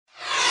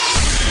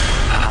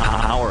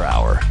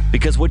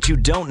Because what you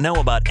don't know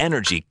about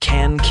energy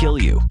can kill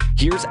you.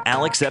 Here's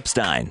Alex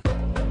Epstein.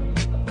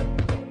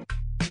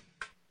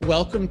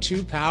 Welcome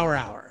to Power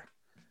Hour.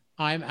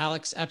 I'm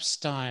Alex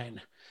Epstein.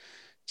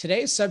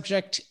 Today's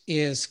subject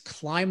is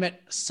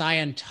climate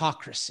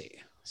scientocracy.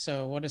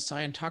 So what is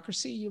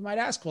scientocracy, you might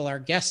ask? Well, our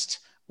guest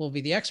will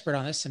be the expert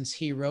on this since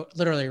he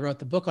literally wrote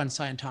the book on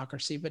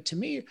scientocracy. But to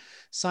me,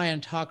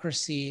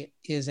 scientocracy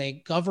is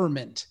a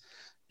government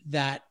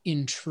that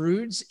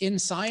intrudes in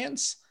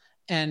science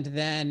and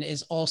then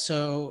is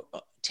also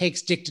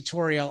takes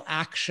dictatorial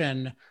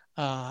action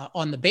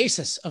on the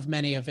basis of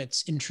many of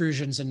its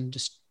intrusions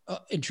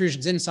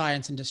in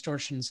science and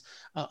distortions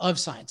of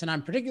science. And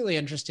I'm particularly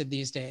interested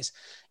these days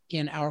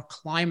in our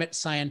climate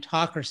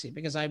scientocracy,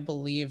 because I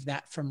believe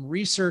that from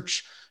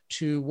research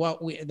to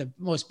the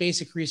most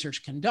basic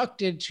research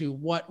conducted, to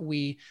what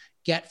we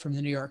get from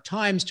the New York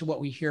Times, to what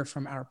we hear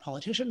from our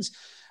politicians,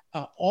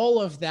 all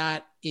of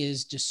that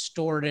is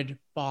distorted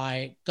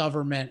by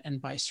government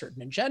and by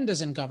certain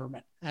agendas in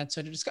government. And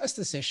so to discuss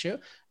this issue,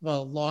 a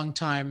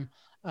longtime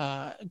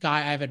guy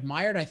I've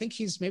admired. I think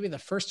he's maybe the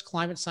first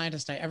climate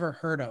scientist I ever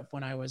heard of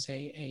when I was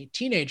a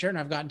teenager, and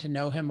I've gotten to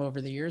know him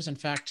over the years. In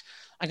fact,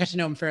 I got to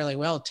know him fairly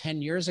well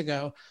 10 years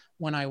ago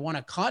when I won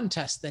a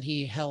contest that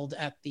he held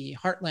at the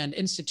Heartland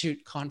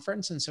Institute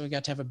conference. And so we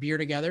got to have a beer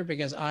together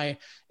because I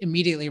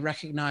immediately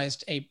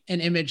recognized an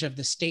image of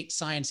the State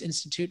Science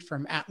Institute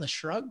from Atlas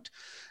Shrugged.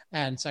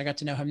 And so I got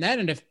to know him then,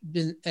 and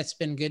it's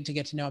been good to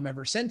get to know him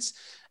ever since.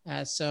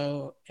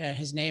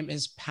 His name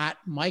is Pat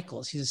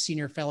Michaels. He's a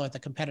senior fellow at the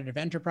Competitive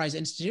Enterprise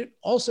Institute.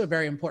 Also,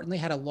 very importantly,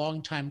 had a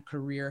long-time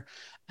career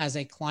as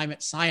a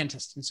climate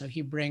scientist. And so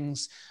he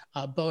brings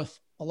both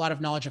a lot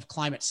of knowledge of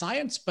climate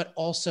science, but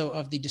also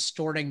of the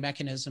distorting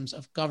mechanisms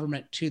of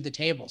government to the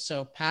table.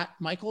 So Pat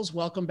Michaels,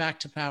 welcome back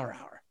to Power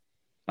Hour.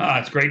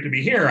 It's great to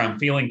be here. I'm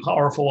feeling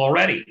powerful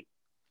already.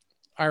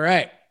 All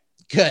right,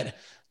 good.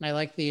 And I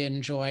like the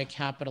Enjoy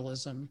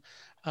Capitalism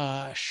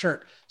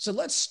shirt. So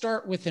let's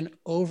start with an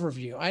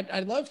overview.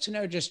 I'd love to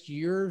know just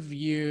your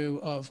view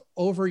of,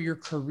 over your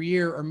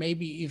career or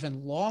maybe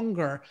even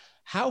longer,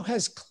 how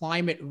has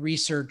climate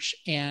research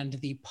and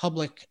the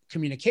public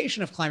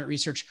communication of climate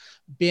research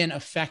been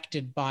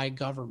affected by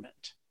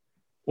government?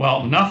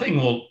 Well, nothing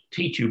will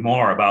teach you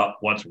more about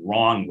what's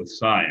wrong with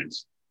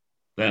science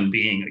than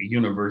being a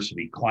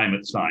university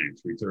climate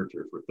science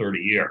researcher for 30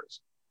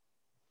 years.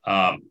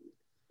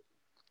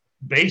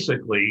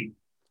 Basically,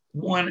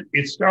 when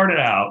it started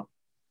out,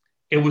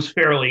 it was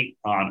fairly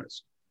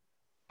honest.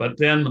 But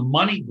then the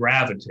money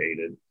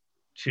gravitated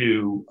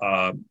to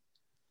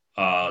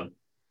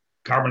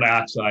carbon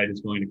dioxide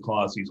is going to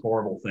cause these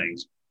horrible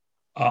things.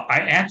 I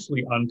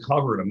actually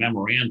uncovered a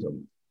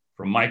memorandum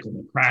from Michael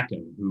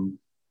McCracken, who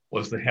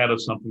was the head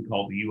of something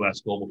called the U.S.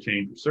 Global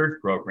Change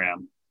Research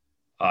Program.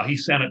 He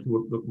sent it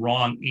to the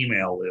wrong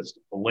email list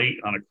late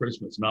on a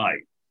Christmas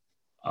night.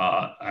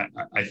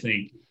 I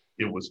think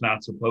it was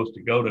not supposed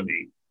to go to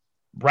me,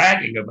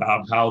 bragging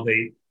about how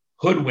they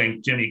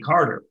hoodwinked Jimmy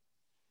Carter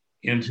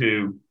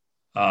into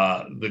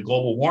the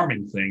global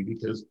warming thing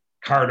because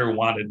Carter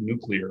wanted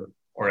nuclear,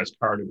 or as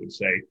Carter would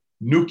say,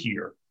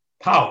 nuclear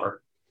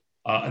power.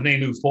 And they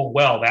knew full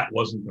well that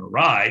wasn't going to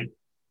ride.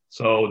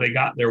 So they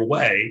got their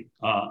way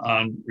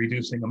on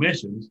reducing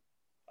emissions.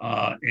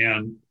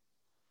 And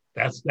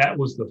that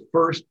was the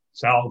first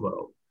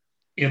salvo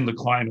in the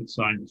climate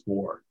science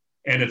war.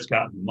 And it's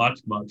gotten much,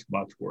 much,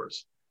 much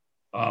worse.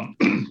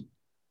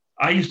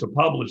 I used to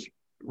publish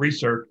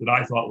research that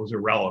I thought was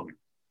irrelevant,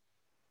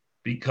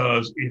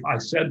 because if I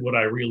said what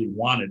I really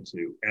wanted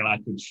to, and I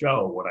could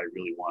show what I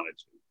really wanted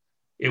to,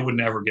 it would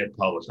never get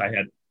published. I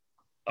had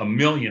a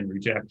million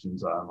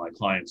rejections on my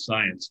climate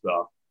science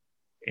stuff,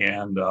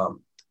 and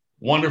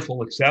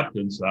wonderful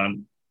acceptance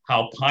on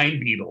how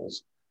pine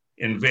beetles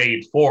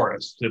invade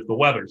forests if the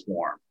weather's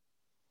warm.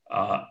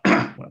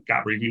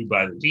 Got reviewed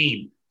by the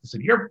dean. He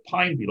said, "Your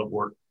pine beetle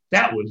work,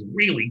 that was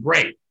really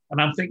great." And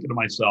I'm thinking to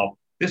myself,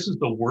 this is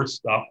the worst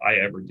stuff I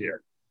ever did.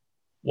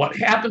 What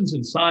happens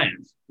in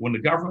science when the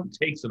government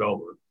takes it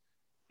over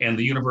and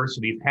the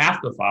universities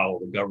have to follow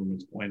the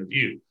government's point of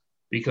view,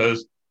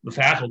 because the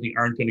faculty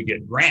aren't going to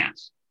get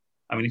grants.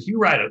 I mean, if you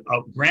write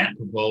a grant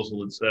proposal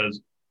that says,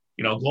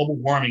 global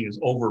warming is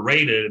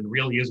overrated and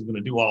really isn't going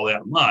to do all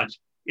that much,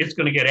 it's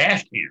going to get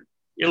ash canned.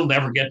 It'll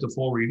never get to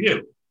full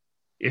review.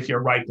 If you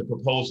write the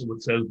proposal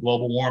that says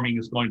global warming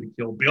is going to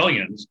kill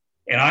billions,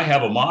 and I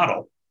have a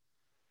model,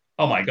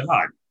 oh my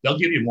God, they'll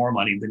give you more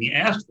money than you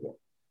asked for.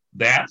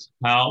 That's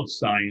how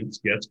science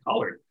gets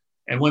colored.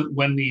 And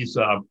when these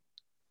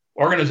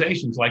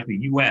organizations like the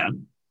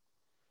UN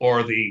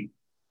or the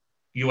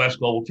U.S.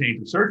 Global Change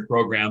Research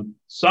Program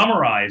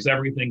summarize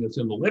everything that's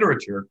in the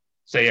literature,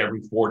 say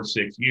every 4 to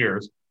 6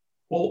 years,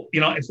 well,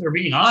 if they're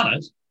being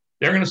honest,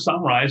 they're going to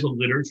summarize a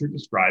literature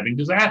describing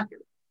disaster,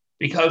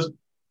 because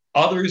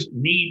others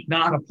need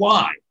not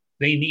apply.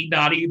 They need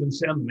not even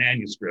send the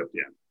manuscript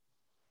in.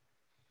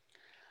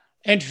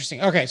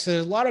 Interesting. Okay, so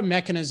there's a lot of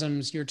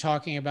mechanisms you're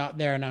talking about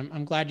there, and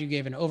I'm glad you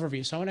gave an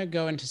overview. So I want to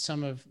go into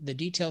some of the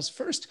details.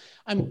 First,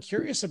 I'm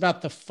curious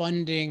about the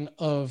funding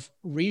of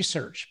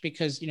research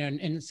because,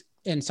 in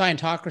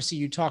Scientocracy,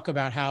 you talk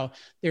about how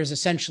there's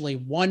essentially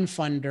one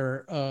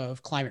funder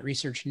of climate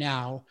research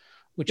now,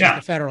 which is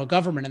the federal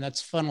government, and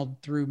that's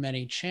funneled through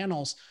many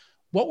channels.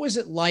 What was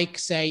it like,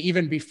 say,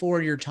 even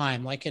before your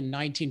time, like in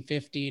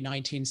 1950,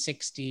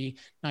 1960,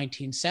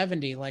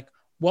 1970? Like,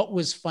 what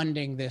was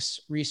funding this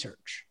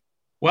research?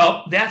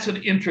 Well, that's an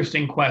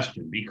interesting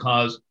question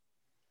because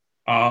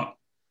unlike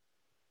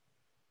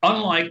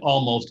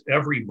almost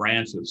every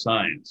branch of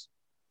science,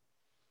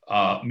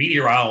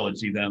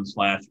 meteorology then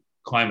slash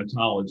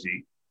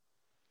climatology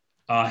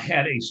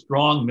had a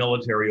strong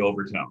military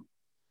overtone.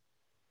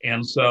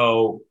 And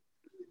so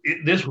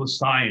this was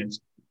science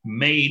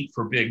made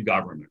for big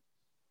government.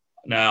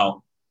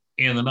 Now,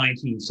 in the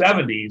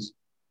 1970s,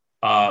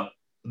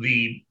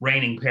 the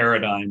reigning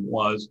paradigm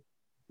was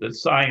that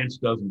science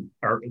doesn't,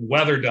 or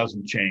weather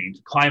doesn't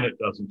change, climate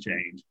doesn't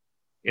change.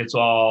 It's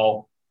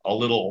all a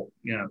little,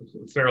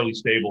 fairly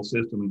stable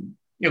system.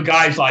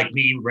 Guys like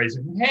me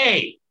raising,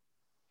 hey,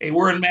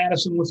 we're in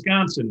Madison,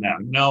 Wisconsin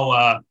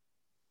now.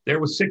 There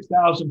was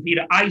 6,000 feet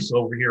of ice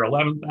over here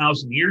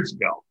 11,000 years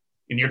ago,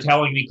 and you're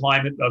telling me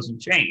climate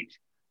doesn't change.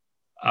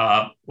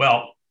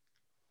 Well,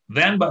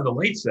 then by the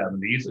late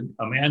 70s,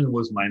 a man who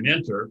was my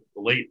mentor,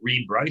 the late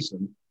Reed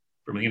Bryson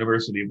from the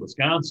University of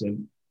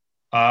Wisconsin,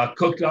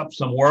 cooked up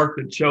some work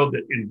that showed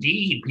that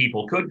indeed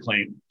people could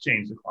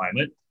change the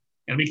climate.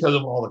 And because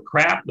of all the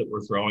crap that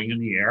we're throwing in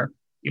the air,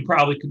 you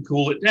probably could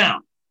cool it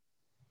down.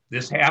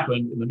 This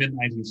happened in the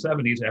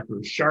mid-1970s after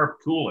a sharp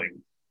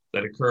cooling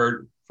that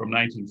occurred from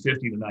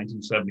 1950 to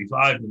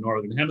 1975 in the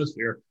Northern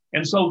Hemisphere.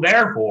 And so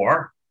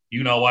therefore,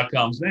 you know what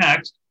comes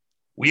next?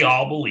 We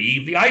all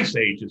believe the ice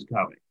age is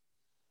coming.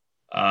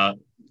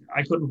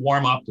 I couldn't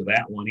warm up to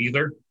that one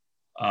either.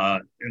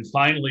 And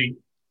finally,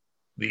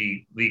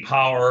 the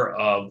power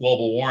of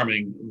global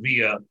warming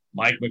via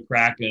Mike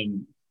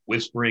McCracken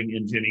whispering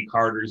in Jimmy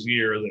Carter's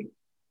ear that,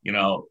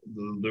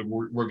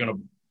 we're going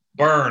to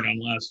burn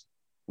unless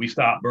we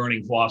stop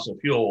burning fossil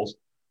fuels.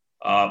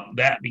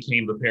 That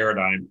became the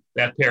paradigm.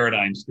 That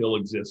paradigm still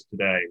exists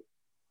today.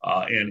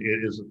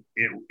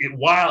 And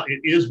while it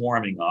is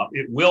warming up,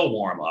 it will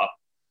warm up.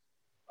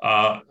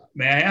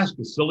 May I ask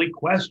a silly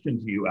question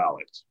to you,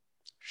 Alex?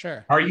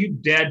 Sure. Are you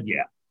dead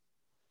yet?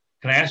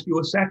 Can I ask you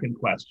a second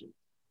question?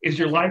 Is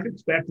your life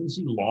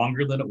expectancy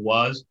longer than it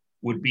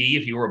would be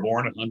if you were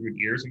born 100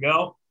 years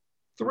ago?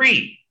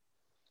 3,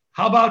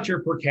 how about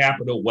your per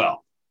capita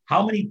wealth?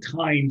 How many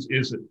times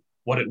is it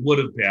what it would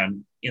have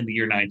been in the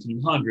year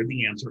 1900?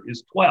 The answer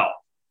is 12.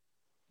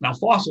 Now,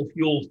 fossil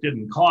fuels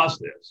didn't cause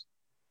this.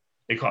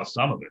 They caused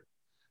some of it,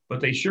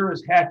 but they sure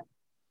as heck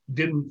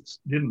didn't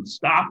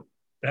stop it.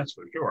 That's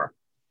for sure.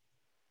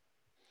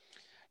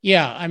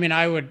 Yeah, I mean,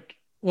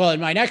 in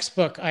my next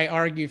book, I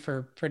argue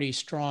for pretty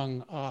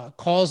strong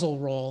causal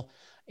role,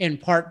 in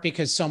part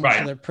because so much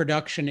of the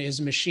production is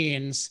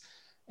machines,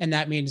 and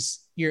that means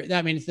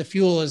the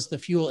fuel is the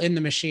fuel in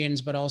the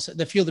machines, but also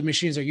the fuel the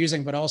machines are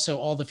using, but also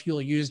all the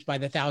fuel used by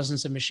the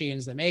thousands of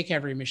machines that make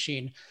every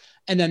machine.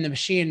 And then the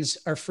machines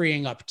are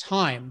freeing up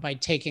time by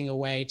taking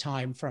away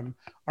time from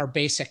our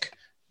basic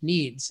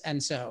needs.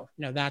 And so,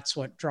 that's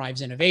what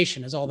drives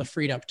innovation, is all the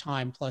freed up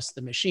time plus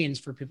the machines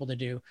for people to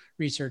do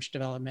research,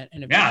 development,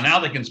 innovation. Yeah, now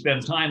they can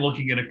spend time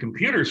looking at a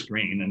computer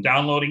screen and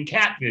downloading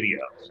cat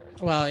videos.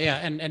 Well, yeah,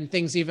 and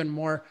things even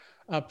more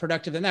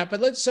productive than that.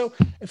 But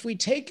if we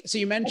take, so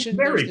you mentioned—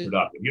 That's very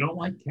productive. You don't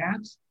like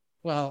cats?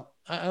 Well,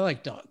 I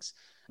like dogs.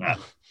 Yeah.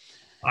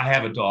 I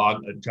have a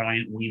dog, a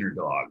giant wiener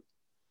dog,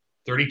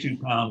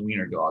 32-pound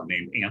wiener dog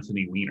named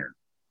Anthony Wiener.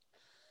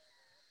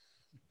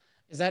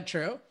 Is that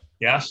true?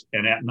 Yes,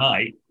 and at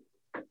night,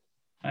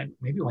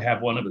 maybe we'll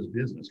have one of his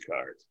business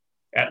cards.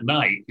 At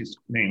night, his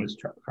name is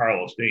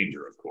Carlos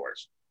Danger, of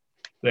course.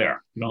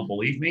 There, you don't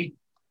believe me?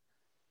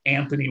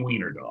 Anthony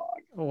Wiener dog.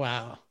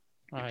 Wow,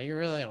 you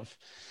really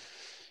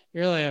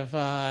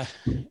have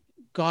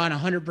gone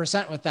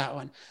 100% with that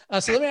one.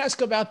 So let me ask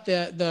about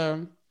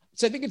the.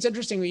 So I think it's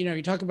interesting.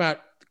 You talk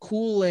about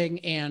cooling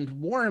and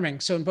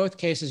warming. So in both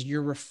cases,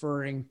 you're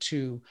referring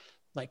to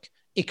like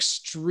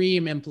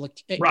extreme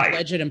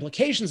alleged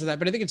implications of that.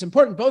 But I think it's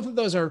important. Both of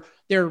those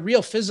they're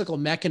real physical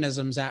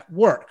mechanisms at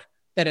work.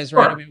 That is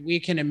right. Sure. I mean,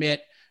 we can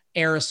emit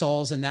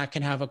aerosols, and that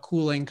can have a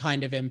cooling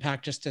kind of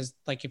impact, just as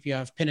like if you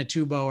have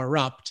Pinatubo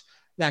erupt,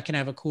 that can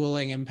have a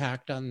cooling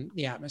impact on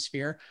the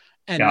atmosphere.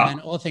 And then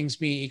all things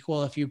being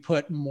equal, if you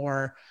put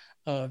more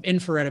of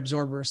infrared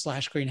absorbers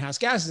 / greenhouse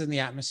gases in the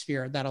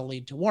atmosphere, that'll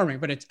lead to warming.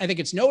 But I think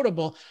it's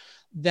notable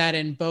that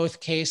in both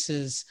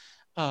cases,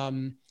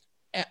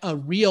 a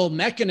real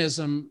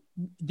mechanism,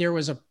 there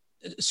was a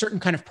certain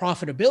kind of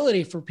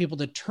profitability for people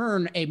to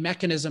turn a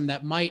mechanism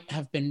that might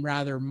have been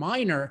rather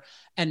minor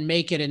and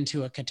make it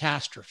into a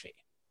catastrophe.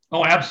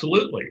 Oh,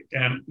 absolutely.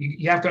 And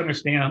you have to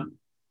understand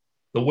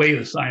the way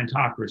the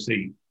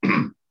Scientocracy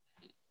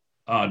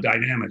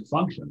dynamic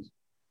functions.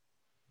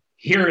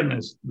 Here in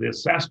this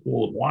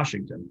cesspool of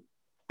Washington,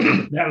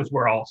 That is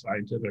where all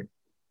scientific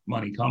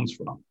money comes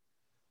from.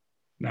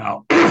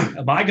 Now,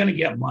 am I going to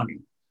get money?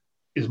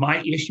 Is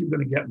my issue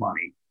going to get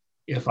money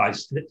if I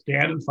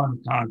stand in front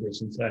of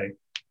Congress and say,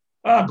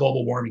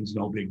 global warming is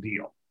no big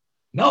deal?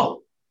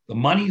 No, the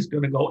money is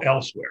going to go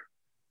elsewhere.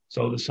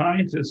 So the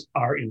scientists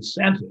are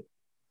incented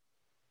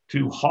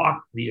to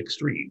hawk the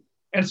extreme.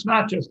 And it's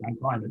not just on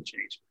climate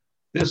change.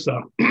 This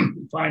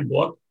fine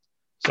book,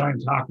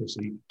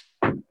 Scientocracy,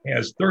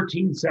 has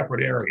 13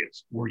 separate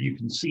areas where you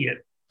can see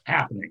it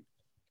happening.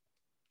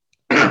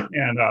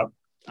 And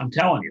I'm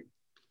telling you,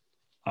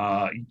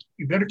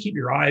 you better keep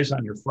your eyes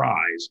on your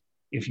fries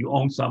if you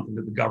own something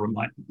that the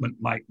government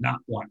might not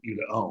want you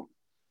to own.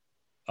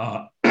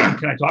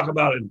 Can I talk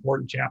about an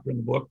important chapter in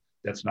the book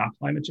that's not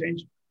climate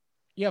change?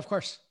 Yeah, of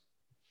course.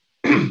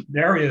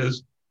 There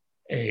is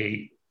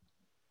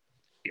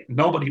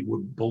nobody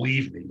would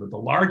believe me, but the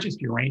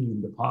largest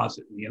uranium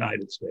deposit in the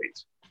United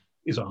States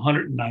is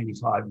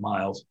 195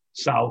 miles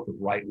south of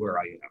right where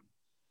I am.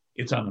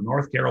 It's on the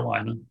North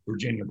Carolina,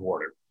 Virginia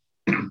border.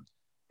 And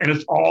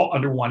it's all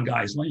under one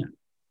guy's land.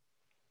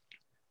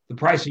 The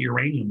price of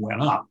uranium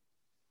went up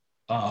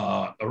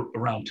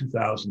around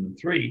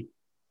 2003.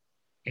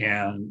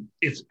 And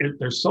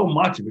there's so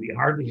much of it, you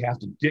hardly have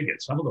to dig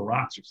it. Some of the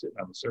rocks are sitting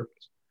on the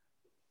surface.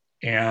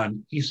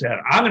 And he said,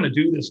 I'm going to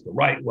do this the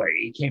right way.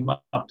 He came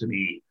up to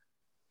me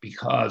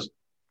because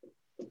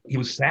he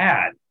was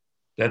sad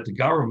that the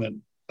government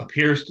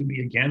appears to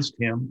be against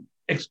him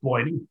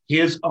exploiting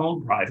his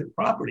own private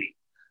property.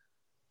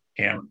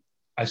 And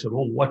I said,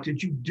 well, what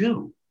did you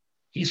do?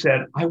 He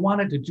said, I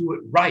wanted to do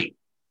it right.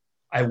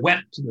 I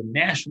went to the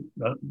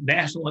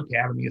National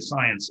Academy of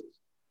Sciences.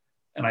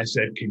 And I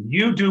said, can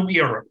you do me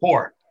a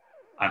report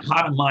on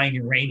how to mine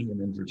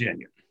uranium in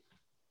Virginia?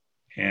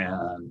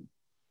 And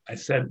I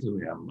said to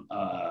him,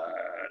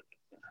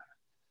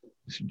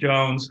 Mr.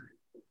 Jones,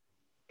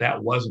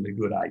 that wasn't a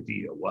good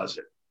idea, was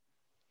it?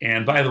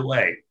 And by the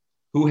way,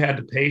 who had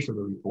to pay for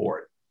the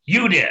report?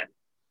 You did.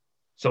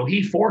 So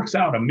he forks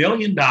out $1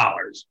 million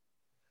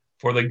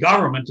for the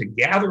government to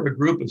gather a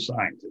group of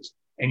scientists.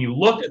 And you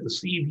look at the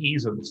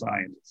CVs of the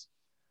scientists,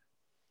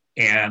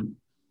 and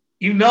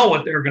you know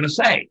what they're going to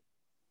say.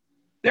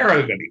 There are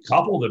going to be a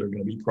couple that are going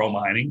to be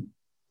pro-mining.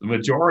 The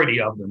majority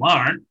of them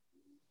aren't.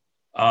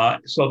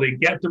 So they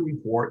get the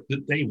report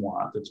that they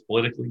want that's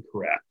politically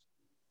correct.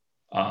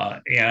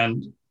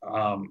 And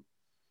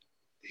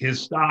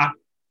his stock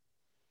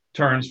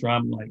turns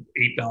from like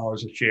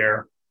 $8 a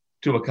share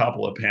to a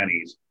couple of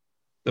pennies.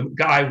 The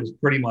guy was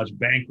pretty much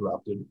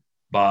bankrupted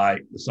by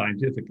the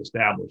scientific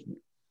establishment.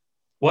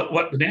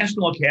 What the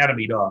National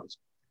Academy does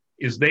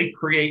is they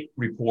create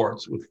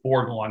reports with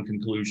foregone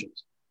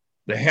conclusions.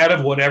 The head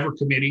of whatever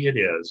committee it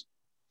is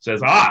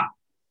says,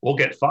 we'll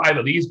get 5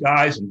 of these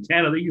guys and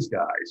 10 of these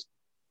guys.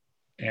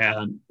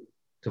 And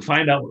to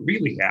find out what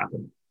really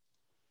happened,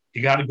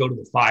 you got to go to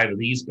the 5 of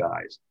these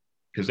guys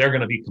because they're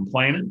going to be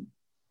complaining.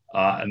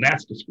 And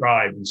that's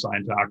described in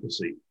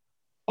Scientocracy.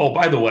 Oh,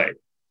 by the way,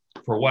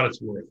 for what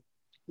it's worth,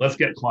 let's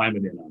get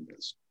climate in on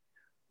this.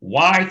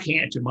 Why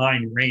can't you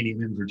mine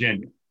uranium in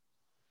Virginia?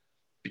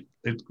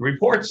 The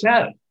report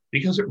said,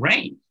 because it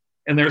rains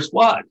and there's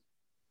flood.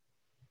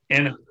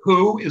 And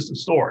who is the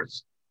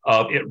source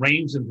of it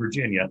rains in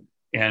Virginia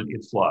and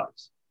it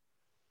floods?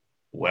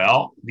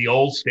 Well, the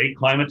old state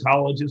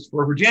climatologist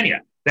for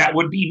Virginia. That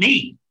would be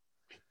me.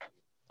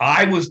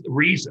 I was the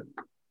reason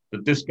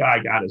that this guy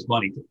got his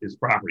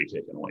property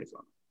taken away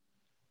from him.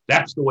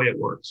 That's the way it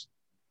works.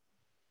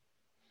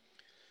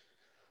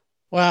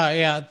 Wow.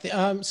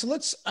 Yeah. So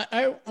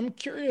I'm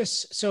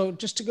curious. So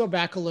just to go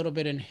back a little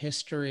bit in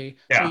history,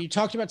 so you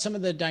talked about some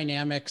of the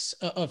dynamics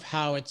of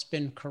how it's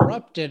been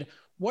corrupted.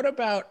 What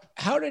about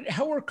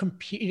how were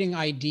competing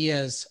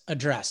ideas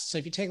addressed? So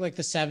if you take like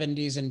the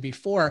 70s and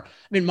before, I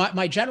mean,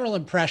 my general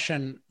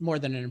impression, more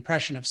than an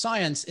impression of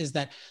science, is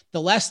that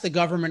the less the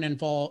government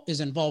is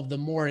involved, the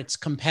more it's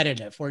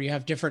competitive, where you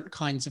have different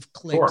kinds of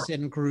cliques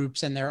and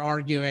groups and they're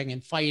arguing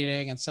and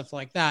fighting and stuff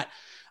like that.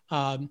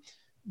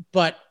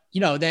 But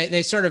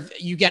they sort of,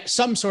 you get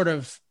some sort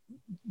of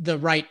the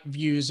right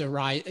views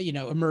arise,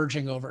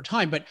 emerging over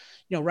time. But,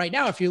 right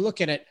now, if you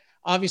look at it,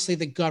 obviously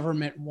the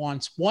government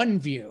wants one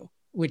view,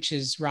 which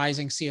is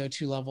rising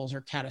CO2 levels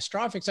are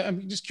catastrophic. So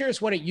I'm just curious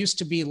what it used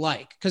to be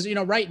like. Because,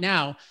 right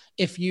now,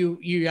 if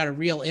you got a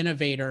real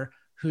innovator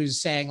who's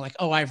saying like,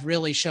 oh, I've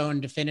really shown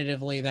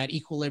definitively that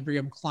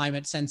equilibrium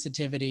climate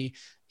sensitivity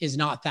is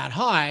not that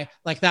high,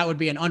 like that would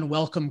be an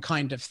unwelcome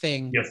kind of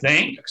thing you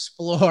think? To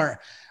explore.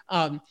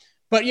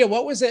 But yeah,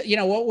 what was it,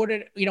 what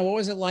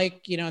was it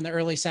like, in the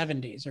early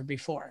 70s or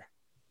before,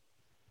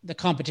 the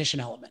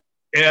competition element?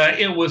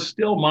 It was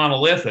still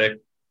monolithic.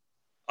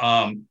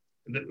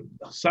 The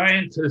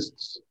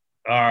scientists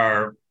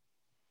are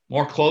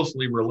more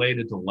closely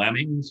related to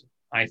lemmings,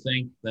 I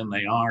think, than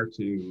they are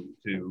to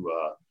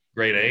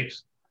great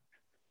apes.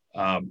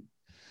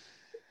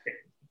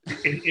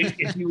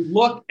 If you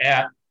look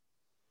at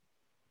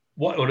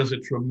what is a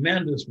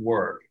tremendous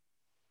work,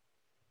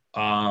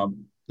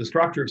 The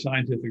Structure of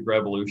Scientific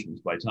Revolutions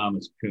by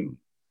Thomas Kuhn.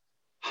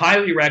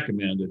 Highly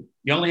recommended.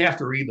 You only have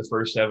to read the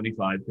first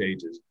 75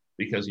 pages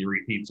because he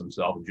repeats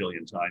himself a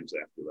jillion times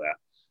after that.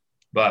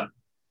 But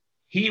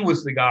he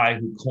was the guy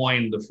who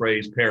coined the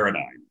phrase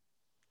paradigm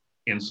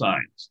in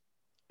science.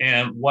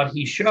 And what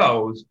he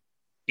shows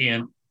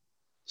in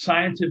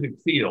scientific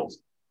fields,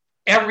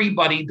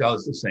 everybody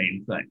does the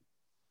same thing.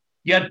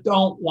 You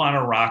don't want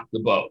to rock the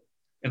boat.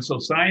 And so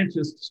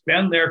scientists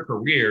spend their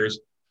careers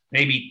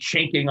maybe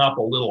chinking up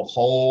a little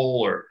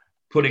hole or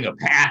putting a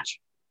patch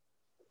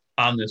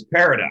on this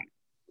paradigm.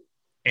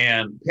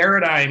 And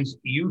paradigms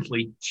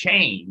usually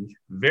change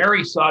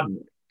very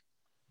suddenly.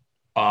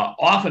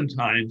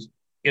 Oftentimes,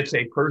 it's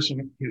a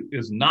person who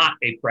is not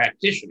a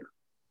practitioner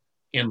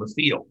in the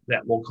field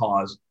that will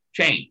cause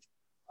change.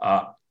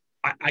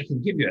 I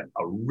can give you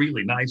a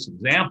really nice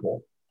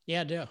example.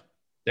 Yeah, do.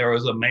 There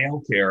was a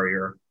mail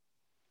carrier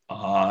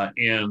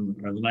in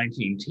the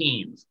 19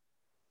 teens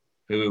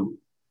who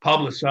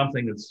published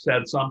something that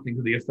said something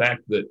to the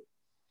effect that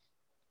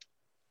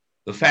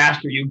the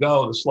faster you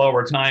go, the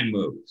slower time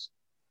moves.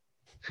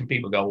 And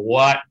people go,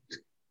 what?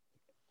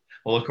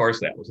 Well, of course,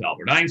 that was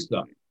Albert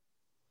Einstein.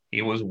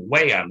 He was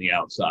way on the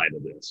outside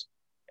of this.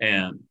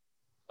 And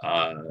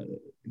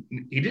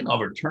he didn't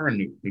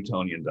overturn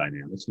Newtonian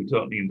dynamics.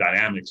 Newtonian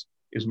dynamics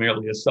is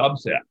merely a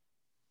subset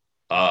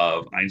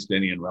of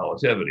Einsteinian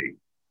relativity.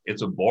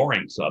 It's a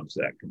boring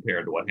subset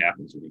compared to what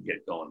happens when you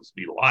get going at the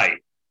speed of light.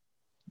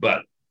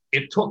 But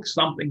it took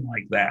something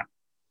like that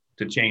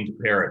to change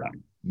a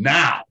paradigm.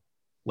 Now,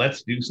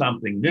 let's do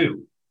something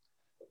new.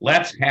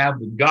 Let's have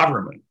the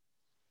government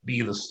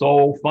be the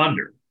sole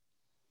funder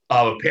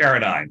of a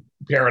paradigm.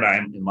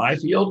 Paradigm in my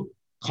field,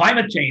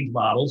 climate change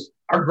models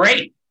are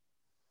great.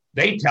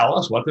 They tell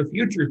us what the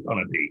future is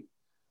going to be.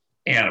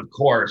 And of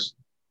course,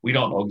 we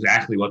don't know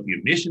exactly what the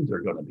emissions are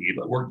going to be,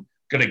 but we're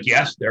going to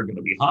guess they're going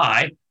to be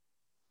high.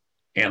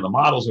 And the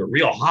models are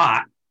real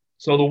hot.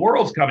 So the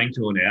world's coming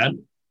to an end.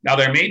 Now,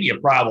 there may be a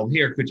problem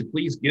here. Could you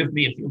please give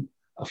me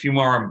a few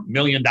more $1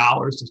 million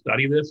to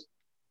study this?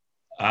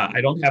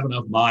 I don't have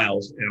enough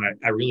miles, and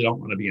I really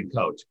don't want to be in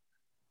coach.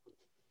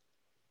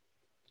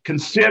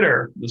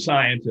 Consider the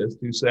scientist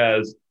who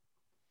says,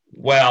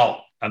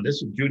 well, and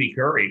this is Judy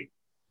Curry,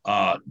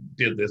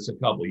 did this a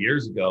couple of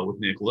years ago with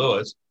Nick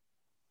Lewis.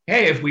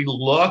 Hey, if we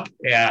look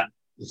at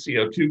the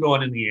CO2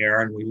 going in the air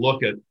and we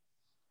look at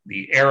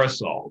the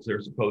aerosols,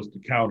 they're supposed to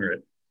counter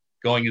it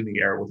going in the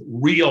air with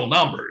real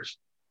numbers,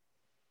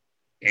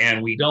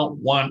 and we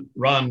don't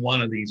run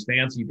one of these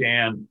fancy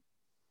damn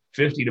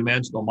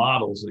 50-dimensional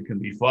models that can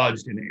be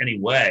fudged in any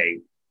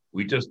way.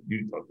 We just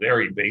use a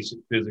very basic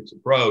physics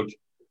approach.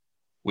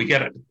 We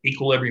get an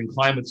equilibrium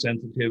climate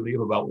sensitivity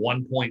of about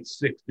 1.6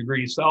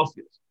 degrees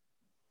Celsius.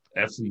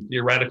 That's the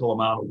theoretical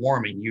amount of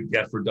warming you'd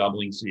get for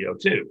doubling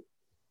CO2.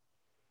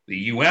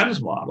 The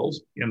UN's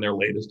models in their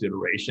latest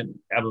iteration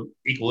have an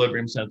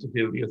equilibrium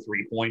sensitivity of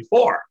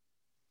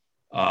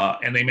 3.4.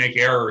 And they make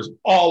errors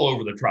all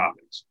over the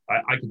tropics.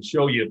 I can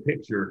show you a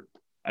picture.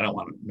 I don't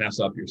want to mess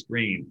up your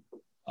screen.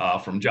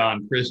 From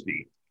John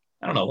Christie.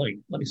 I don't know,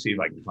 let me see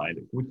if I can find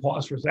it. Can we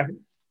pause for a second?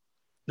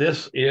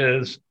 This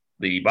is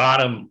the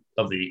bottom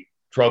of the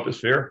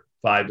troposphere,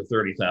 5 to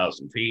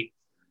 30,000 feet.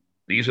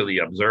 These are the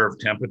observed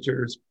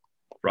temperatures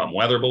from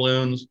weather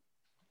balloons,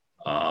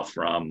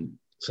 from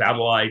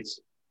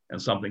satellites,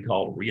 and something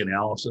called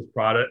reanalysis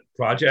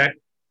project.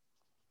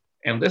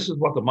 And this is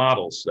what the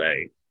models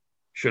say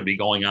should be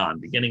going on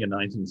beginning in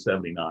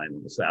 1979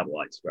 when the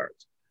satellite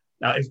starts.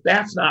 Now, if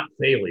that's not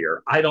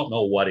failure, I don't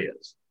know what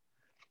is.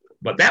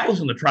 But that was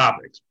in the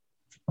tropics.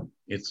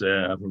 It's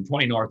from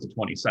 20 north to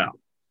 20 south.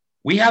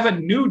 We have a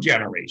new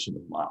generation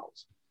of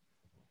models.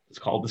 It's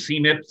called the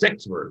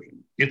CMIP-6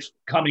 version. It's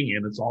coming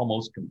in, it's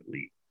almost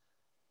complete.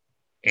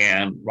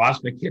 And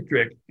Ross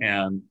McKittrick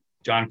and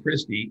John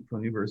Christie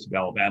from the University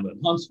of Alabama at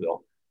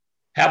Huntsville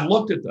have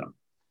looked at them.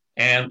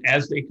 And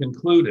as they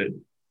concluded,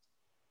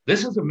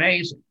 this is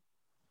amazing.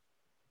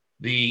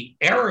 The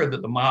error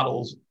that the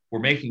models were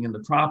making in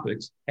the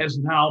tropics has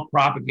now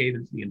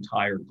propagated to the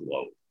entire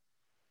globe.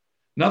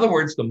 In other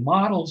words, the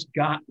models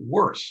got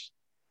worse.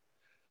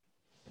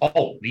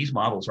 Oh, these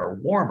models are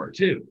warmer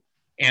too.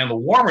 And the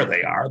warmer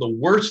they are, the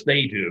worse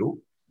they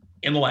do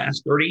in the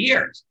last 30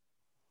 years.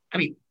 I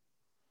mean,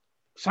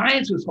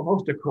 science is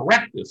supposed to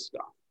correct this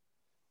stuff,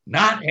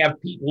 not have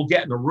people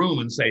get in a room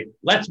and say,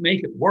 let's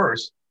make it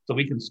worse so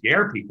we can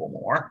scare people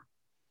more.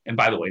 And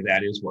by the way,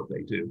 that is what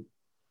they do.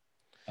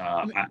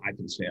 I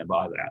can stand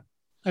by that.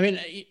 I mean,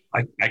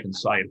 I can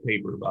cite a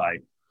paper by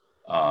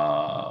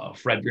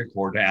Frédéric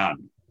Hourdan,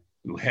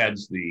 who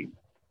heads the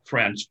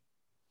French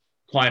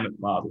climate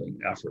modeling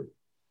effort.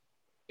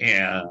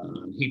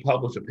 And he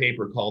published a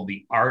paper called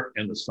The Art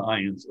and the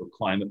Science of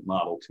Climate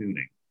Model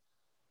Tuning.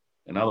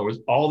 In other words,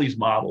 all these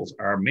models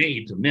are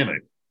made to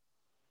mimic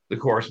the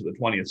course of the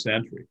 20th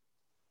century.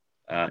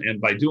 And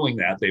by doing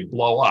that, they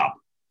blow up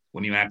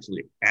when you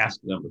actually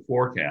ask them to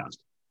forecast.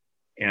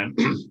 And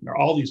there are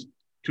all these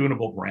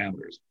tunable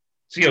parameters.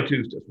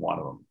 CO2 is just one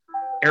of them.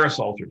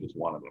 Aerosols are just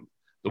one of them.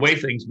 The way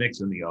things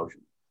mix in the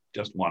ocean,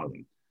 just one of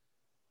them.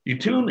 You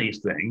tune these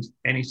things,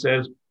 and he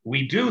says,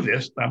 we do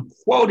this, I'm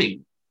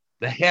quoting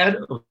the head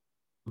of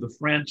the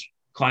French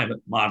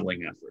climate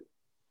modeling effort,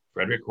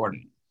 Frederic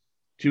Cornet,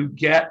 to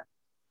get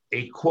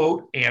a,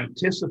 quote,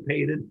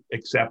 anticipated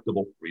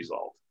acceptable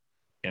result,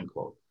 end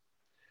quote.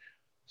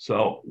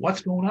 So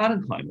what's going on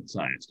in climate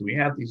science? Do we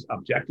have these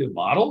objective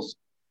models?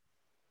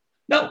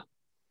 No.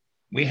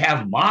 We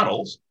have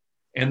models,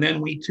 and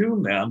then we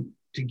tune them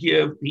to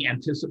give the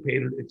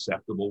anticipated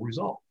acceptable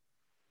result.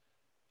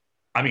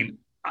 I mean,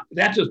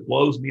 that just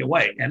blows me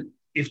away. And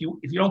if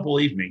you don't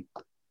believe me,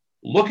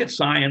 look at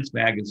Science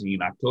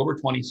Magazine, October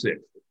 26th,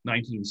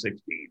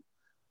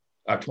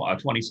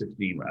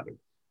 2016 rather,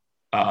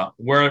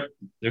 where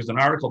there's an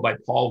article by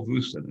Paul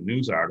Vucin, a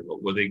news article,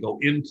 where they go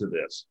into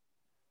this.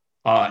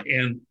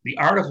 And the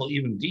article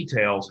even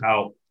details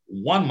how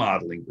one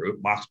modeling group,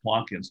 Max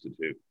Planck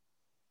Institute,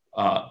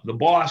 the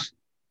boss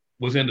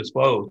was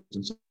indisposed,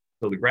 and so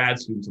the grad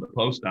students and the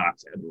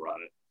postdocs had to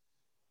run it.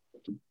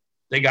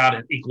 They got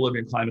an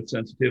equilibrium climate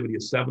sensitivity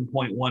of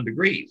 7.1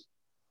 degrees.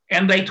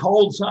 And they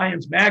told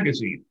Science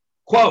Magazine,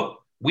 quote,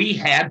 we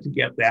had to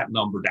get that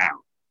number down.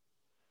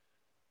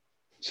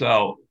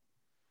 So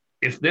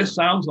if this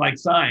sounds like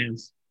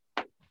science,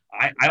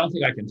 I don't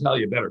think I can tell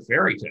you a better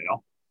fairy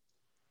tale.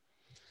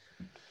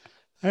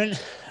 I mean,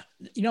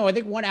 I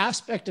think one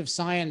aspect of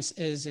science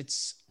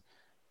is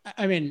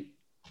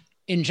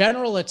in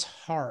general, it's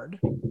hard.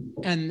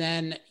 And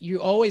then you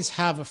always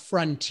have a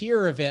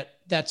frontier of it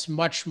that's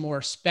much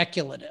more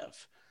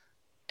speculative.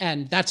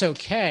 And that's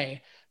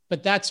okay.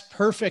 But that's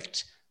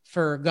perfect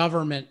for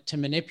government to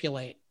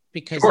manipulate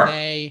because sure.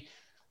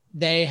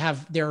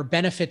 there are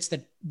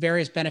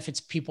various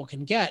benefits people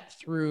can get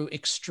through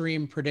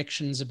extreme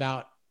predictions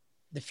about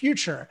the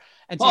future.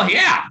 And so,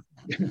 yeah.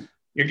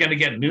 You're going to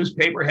get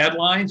newspaper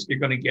headlines. You're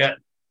going to get,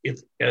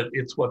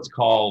 it's what's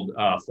called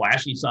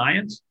flashy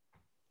science.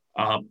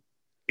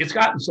 It's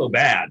gotten so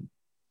bad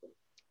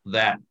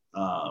that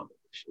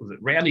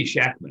Randy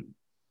Schekman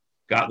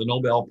got the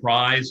Nobel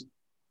Prize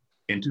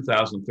in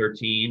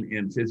 2013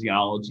 in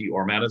physiology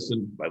or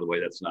medicine. By the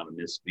way, that's not a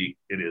misspeak.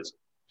 It is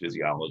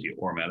physiology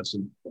or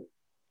medicine.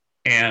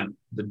 And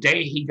the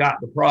day he got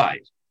the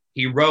prize,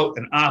 he wrote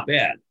an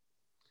op-ed,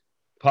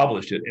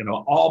 published it in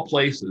all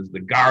places, The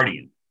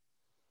Guardian.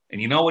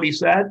 And you know what he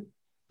said?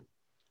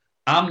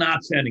 I'm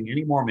not sending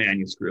any more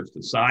manuscripts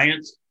to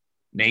Science,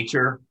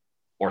 Nature,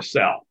 or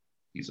Cell.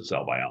 He's a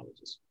cell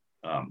biologist.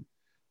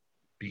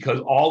 Because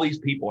all these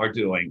people are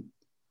doing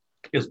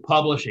is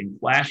publishing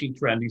flashy,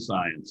 trendy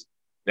science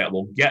that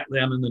will get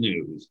them in the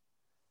news.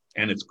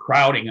 And it's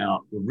crowding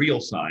out the real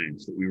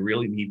science that we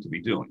really need to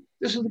be doing.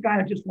 This is the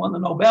guy who just won the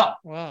Nobel.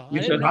 Wow.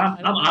 He said, I'm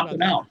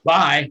opting out.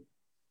 Bye.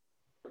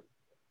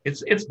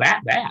 It's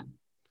that bad.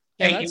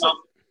 Yeah, hey,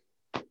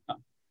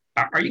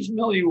 are you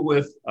familiar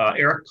with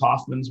Eric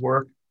Kaufman's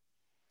work?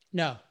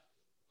 No.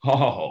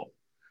 Oh,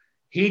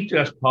 he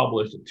just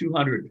published a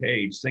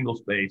 200-page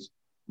single-space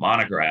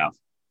monograph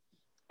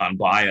on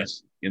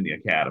bias in the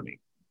academy.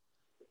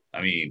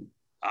 I mean,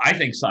 I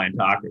think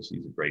Scientocracy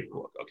is a great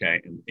book,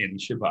 okay? And you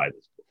should buy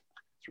this book.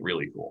 It's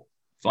really cool,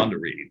 fun to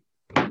read.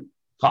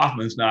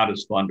 Kaufman's not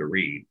as fun to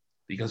read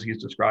because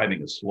he's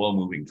describing a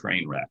slow-moving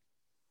train wreck.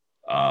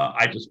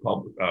 I just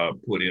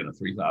put in a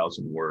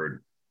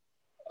 3,000-word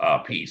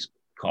piece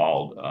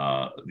called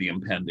The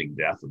Impending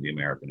Death of the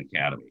American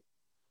Academy.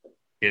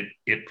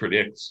 It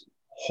predicts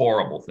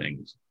horrible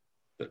things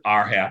that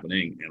are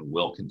happening and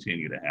will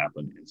continue to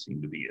happen and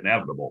seem to be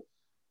inevitable,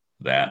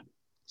 that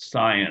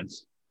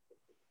science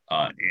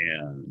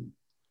and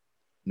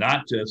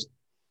not just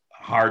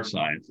hard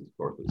sciences, of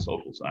course, but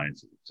social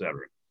sciences, et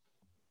cetera,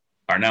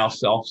 are now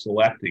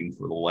self-selecting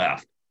for the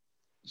left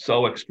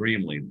so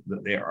extremely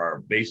that there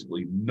are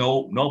basically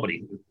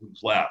nobody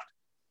who's left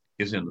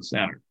is in the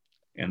center.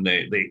 And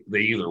they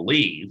either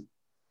leave,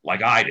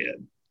 like I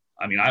did.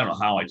 I mean, I don't know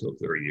how I took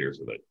 30 years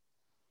of it,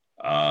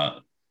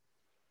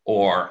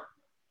 or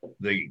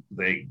they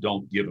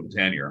don't give them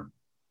tenure,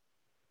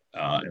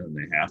 and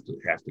they have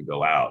to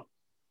go out.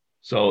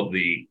 So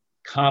the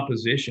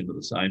composition of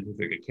the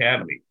scientific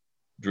academy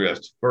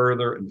drifts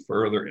further and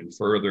further and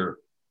further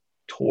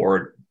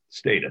toward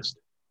statist,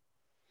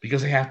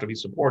 because they have to be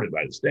supported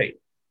by the state.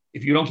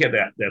 If you don't get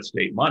that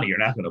state money, you're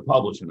not going to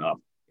publish enough.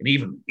 And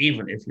even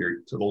if you're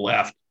to the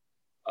left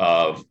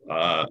of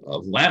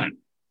Lenin,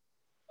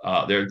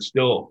 they're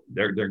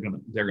going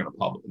to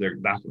publish. They're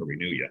not going to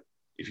renew you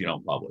if you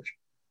don't publish.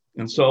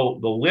 And so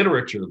the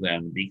literature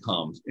then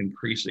becomes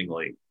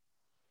increasingly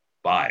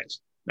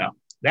biased. Now,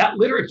 that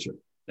literature,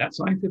 that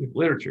scientific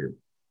literature,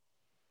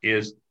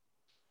 is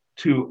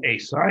to a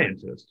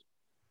scientist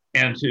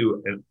and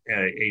to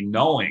a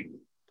knowing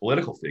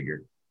political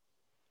figure,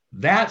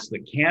 that's the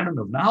canon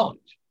of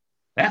knowledge.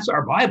 That's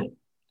our Bible.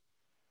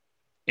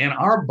 And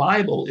our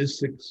Bible is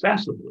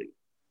successively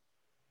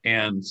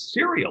and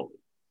serially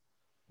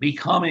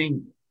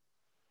becoming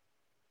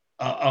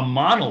a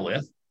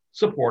monolith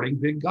supporting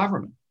big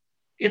government.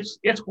 It's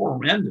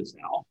horrendous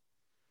now.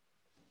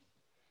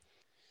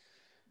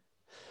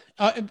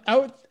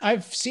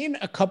 I've seen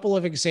a couple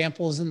of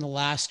examples in the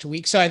last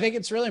week. So I think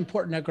it's really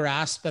important to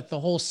grasp that the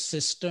whole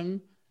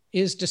system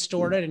is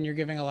distorted, and you're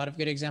giving a lot of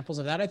good examples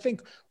of that. I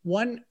think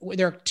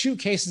there are two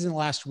cases in the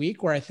last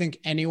week where I think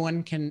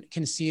anyone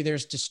can see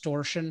there's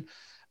distortion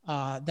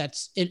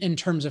that's in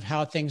terms of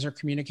how things are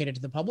communicated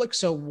to the public.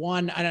 So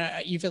one,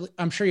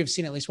 I'm sure you've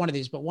seen at least one of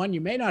these, but one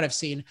you may not have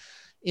seen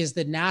is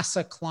the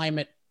NASA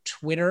climate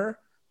Twitter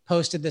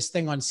posted this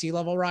thing on sea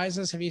level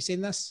rises. Have you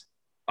seen this?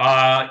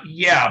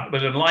 Yeah,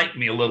 but enlighten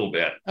me a little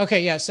bit.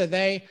 Okay, yeah. So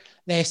they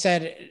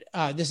said,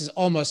 this is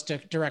almost a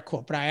direct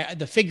quote, but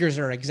the figures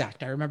are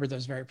exact. I remember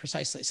those very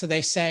precisely. So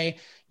they say,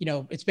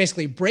 it's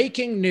basically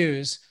breaking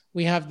news.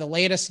 We have the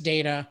latest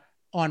data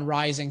on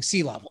rising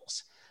sea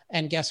levels.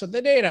 And guess what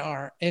the data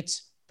are?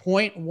 It's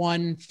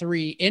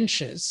 0.13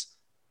 inches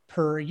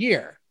per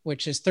year,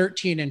 which is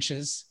 13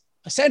 inches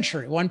a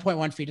century,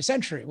 1.1 feet a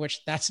century,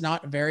 which that's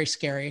not very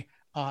scary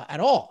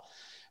at all.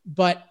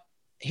 But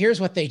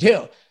here's what they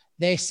do.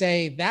 They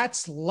say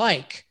that's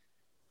like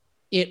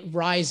it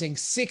rising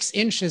 6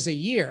 inches a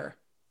year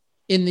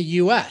in the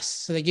US.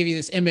 So they give you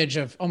this image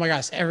of, oh my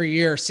gosh, every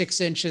year,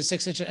 6 inches.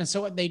 And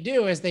so what they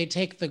do is they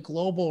take the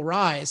global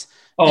rise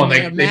and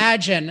they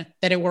imagine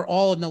that it were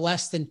all in the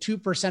less than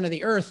 2% of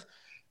the earth.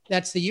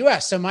 That's the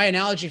US. So my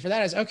analogy for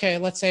that is, okay,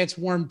 let's say it's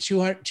warmed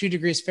 2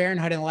 degrees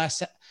Fahrenheit in the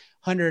last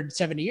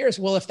 170 years.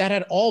 Well, if that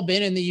had all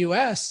been in the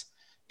US,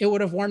 it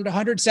would have warmed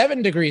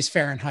 107 degrees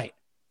Fahrenheit.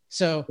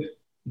 So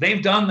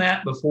they've done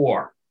that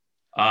before.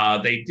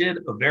 They did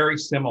a very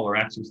similar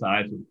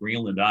exercise with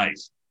Greenland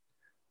ice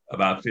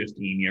about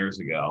 15 years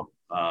ago,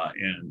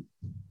 and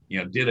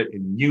did it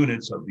in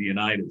units of the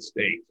United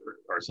States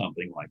or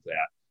something like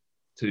that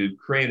to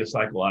create a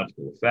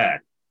psychological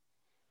effect.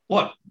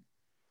 Look,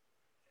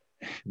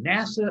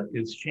 NASA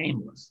is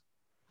shameless.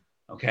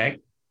 Okay,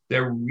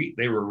 they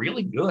were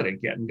really good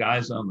at getting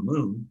guys on the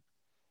moon.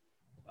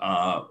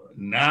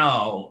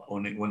 Now,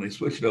 when they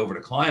switch it over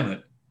to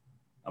climate,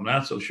 I'm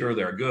not so sure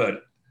they're good.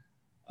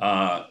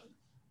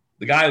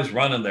 The guy who's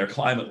running their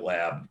climate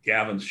lab,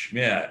 Gavin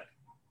Schmidt,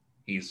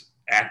 he's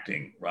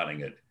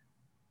running it.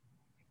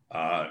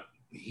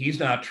 He's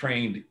not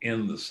trained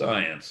in the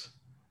science,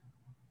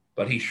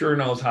 but he sure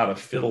knows how to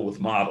fiddle with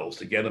models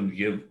to get him to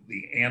give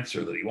the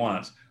answer that he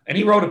wants. And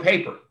he wrote a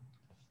paper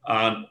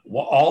on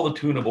all the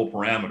tunable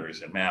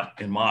parameters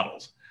in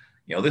models.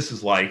 This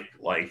is like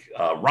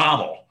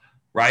Rommel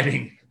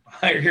writing,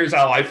 here's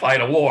how I fight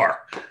a war.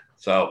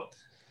 So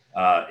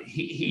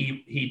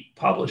he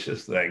published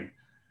this thing,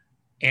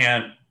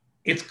 and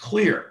it's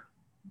clear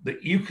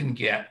that you can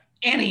get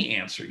any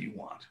answer you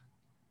want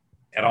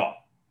at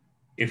all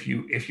if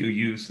you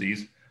use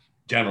these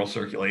general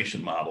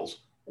circulation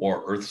models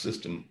or Earth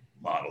system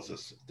models,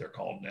 as they're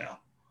called now.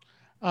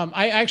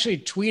 I actually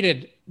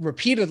tweeted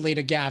repeatedly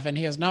to Gavin.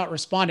 He has not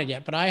responded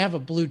yet, but I have a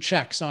blue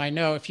check. So I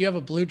know if you have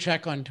a blue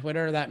check on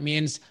Twitter, that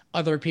means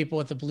other people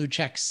with the blue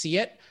check see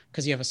it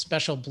because you have a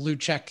special blue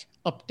check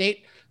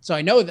update. So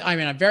I know,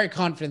 I'm very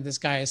confident this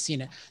guy has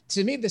seen it.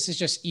 To me, this is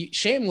just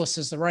shameless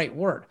is the right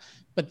word,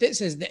 but this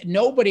is that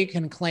nobody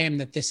can claim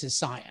that this is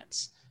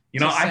science.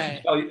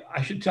 I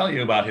should tell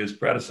you about his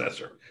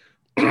predecessor.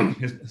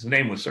 His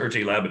name was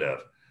Sergei Lebedev.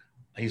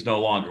 He's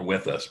no longer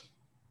with us.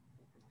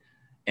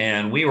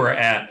 And we were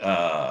at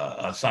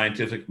a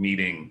scientific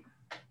meeting,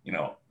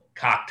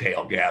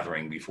 cocktail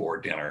gathering before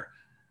dinner.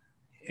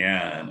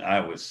 And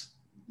I was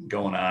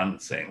going on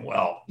saying,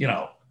 well,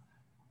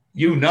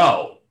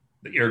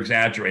 that you're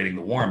exaggerating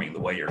the warming the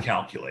way you're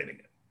calculating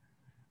it.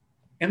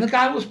 And the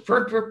guy was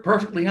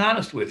perfectly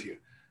honest with you.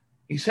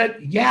 He said,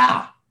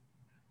 yeah,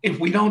 if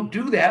we don't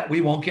do that,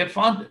 we won't get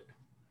funded.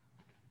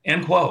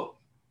 End quote.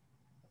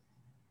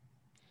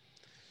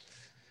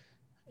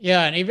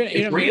 Yeah. And even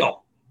it's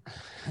real.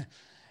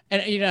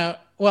 And,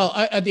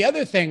 the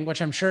other thing,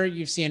 which I'm sure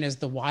you've seen, is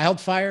the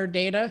wildfire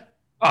data.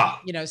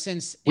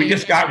 Since we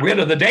just got rid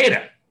of the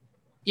data.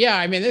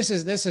 Yeah. This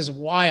is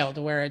wild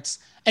where it's,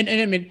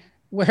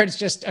 where it's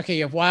just, okay,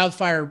 you have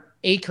wildfire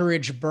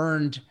acreage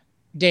burned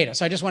data.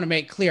 So I just want to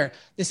make clear,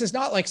 this is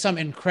not like some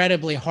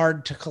incredibly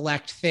hard to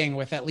collect thing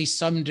with at least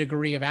some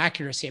degree of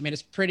accuracy.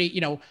 It's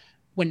pretty,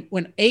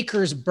 when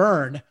acres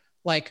burn,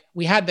 like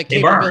we had the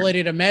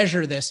capability to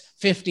measure this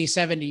 50,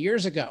 70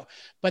 years ago,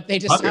 but they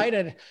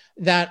decided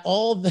that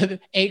all the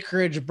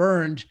acreage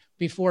burned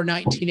before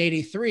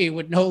 1983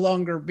 would no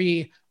longer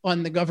be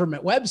on the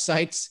government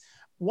websites.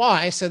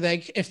 Why? So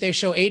if they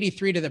show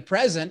 83 to the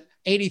present,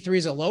 83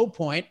 is a low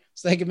point,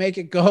 so they can make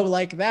it go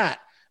like that.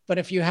 But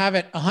if you have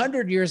it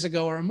 100 years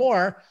ago or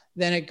more,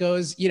 then it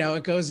goes,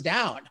 it goes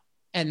down,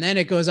 and then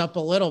it goes up a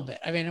little bit.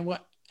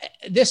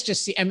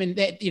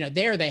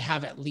 There they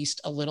have at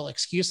least a little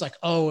excuse, like,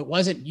 oh, it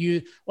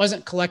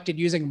wasn't collected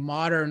using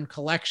modern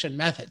collection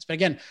methods. But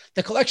again,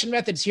 the collection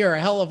methods here are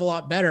a hell of a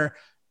lot better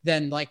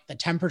than like the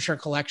temperature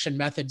collection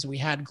methods we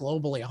had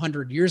globally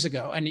 100 years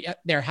ago. And yet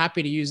they're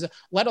happy to use it,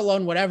 let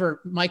alone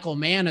whatever Michael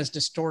Mann is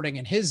distorting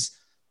in his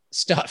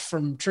stuff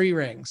from tree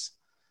rings.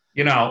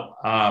 In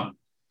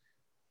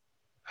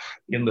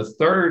the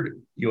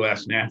third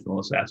U.S. national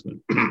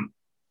assessment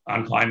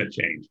on climate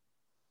change,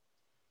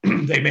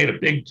 they made a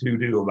big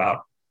to-do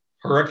about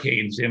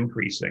hurricanes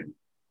increasing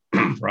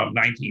from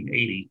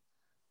 1980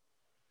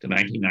 to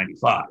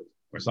 1995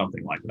 or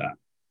something like that.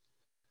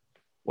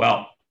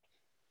 Well,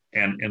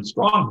 and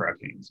strong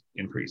hurricanes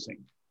increasing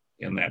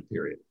in that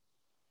period.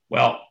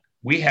 Well,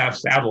 we have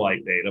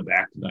satellite data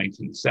back to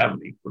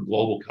 1970 for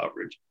global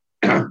coverage,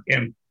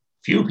 and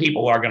few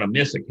people are going to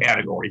miss a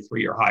category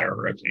 3 or higher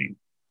hurricane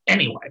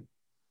anyway.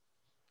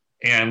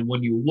 And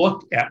when you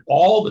look at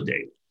all the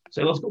data,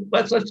 say let's go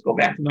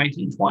back to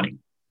 1920,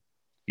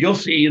 you'll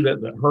see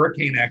that the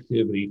hurricane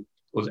activity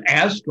was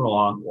as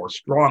strong or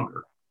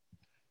stronger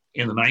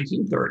in the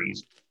 1930s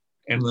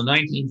and the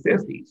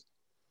 1950s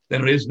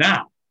than it is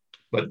now.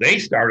 But they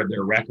started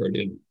their record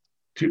in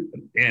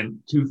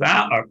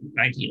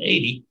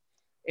 1980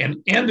 and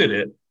ended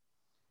it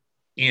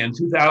in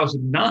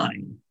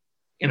 2009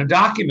 in a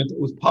document that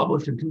was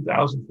published in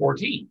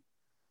 2014.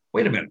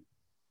 Wait a minute.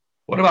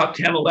 What about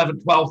 10,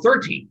 11, 12,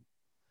 13?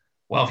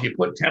 Well, if you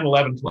put 10,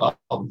 11, 12,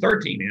 and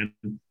 13 in,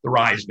 the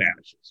rise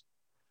vanishes.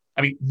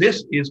 I mean,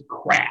 this is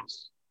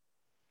crass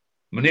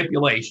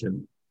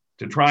manipulation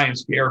to try and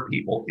scare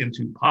people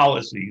into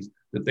policies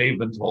that they've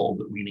been told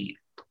that we need.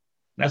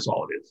 That's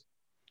all it is.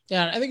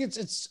 Yeah, I think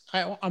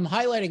I'm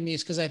highlighting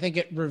these because I think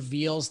it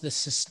reveals the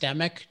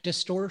systemic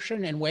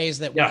distortion in ways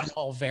that we can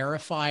all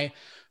verify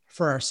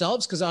for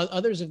ourselves, because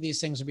others of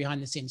these things are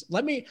behind the scenes.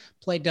 Let me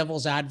play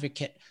devil's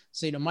advocate.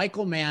 So,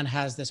 Michael Mann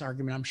has this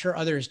argument. I'm sure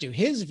others do.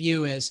 His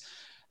view is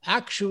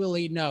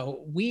actually,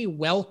 no, we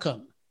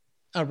welcome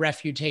a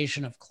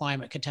refutation of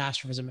climate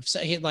catastrophism.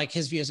 Like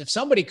his view is, if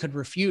somebody could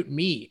refute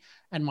me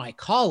and my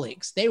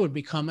colleagues, they would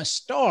become a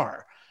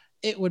star.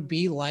 It would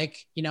be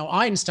like,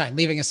 Einstein,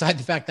 leaving aside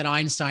the fact that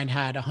Einstein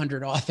had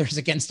 100 authors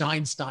against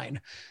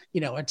Einstein,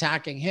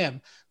 attacking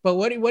him. But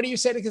what do you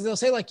say? Because they'll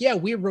say like, yeah,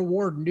 we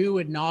reward new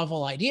and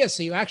novel ideas.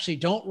 So you actually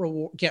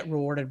don't get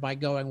rewarded by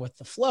going with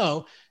the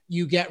flow.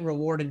 You get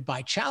rewarded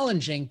by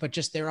challenging, but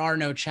just there are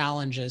no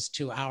challenges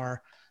to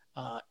our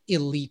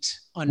elite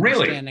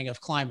understanding of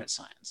climate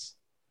science.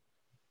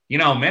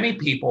 Many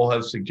people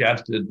have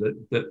suggested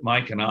that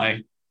Mike and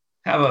I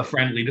have a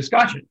friendly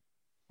discussion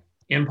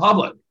in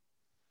public.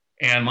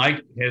 And Mike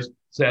has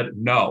said,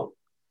 no,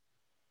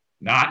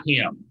 not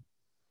him.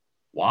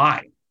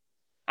 Why?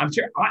 I'm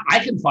sure I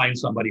can find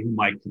somebody who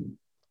Mike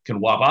can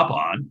wub up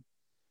on.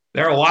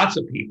 There are lots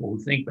of people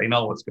who think they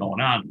know what's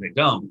going on, and they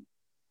don't.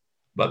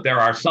 But there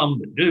are some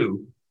that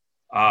do.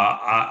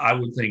 I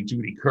would think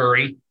Judy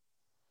Curry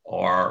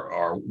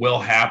or Will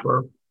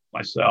Happer,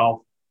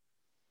 myself,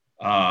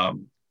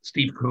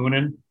 Steve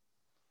Koonin.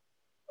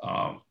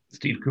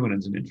 Steve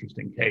Koonin's an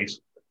interesting case.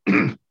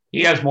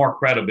 He has more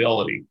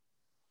credibility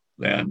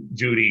than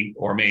Judy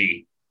or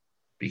me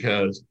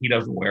because he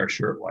doesn't wear a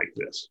shirt like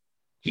this.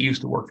 He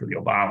used to work for the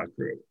Obama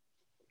crew.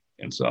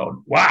 And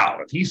so, wow,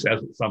 if he says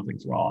that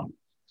something's wrong,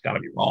 it's got to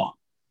be wrong.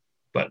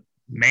 But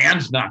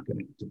Mann's not going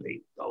to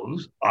debate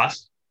those.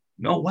 Us,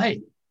 no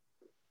way.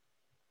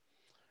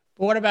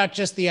 But what about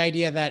just the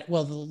idea that,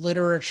 well, the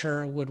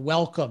literature would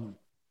welcome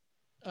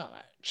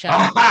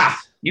challenges? Aha!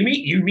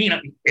 You mean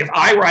if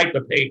I write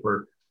the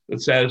paper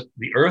that says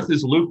the Earth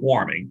is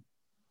lukewarming,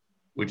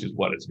 which is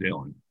what it's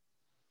doing,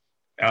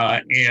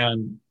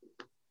 and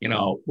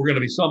we're going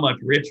to be so much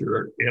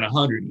richer in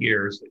 100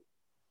 years that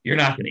you're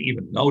not going to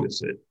even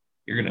notice it.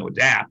 You're going to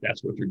adapt.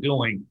 That's what you're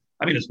doing.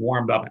 I mean, it's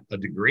warmed up a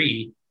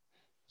degree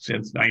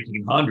since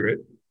 1900.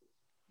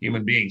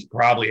 Human beings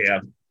probably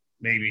have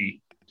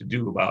maybe to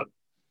do about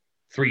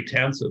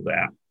 3/10 of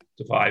that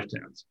to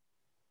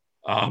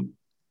 5/10.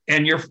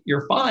 And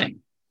you're fine.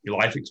 Your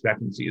life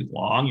expectancy is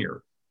long.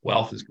 Your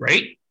wealth is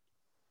great.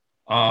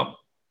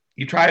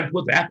 You try to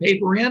put that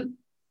paper in.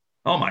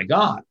 Oh my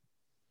God.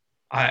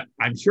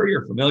 I'm sure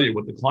you're familiar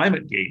with the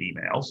ClimateGate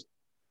emails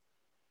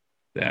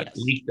that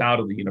leaked out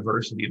of the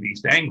University of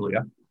East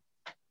Anglia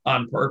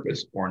on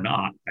purpose or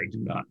not. I do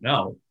not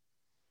know.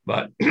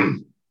 But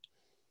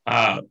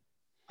I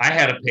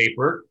had a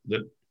paper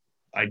that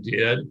I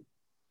did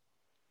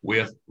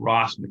with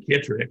Ross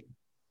McKittrick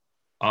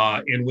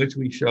in which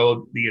we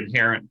showed the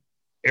inherent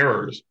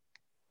errors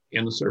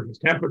in the surface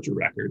temperature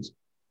records.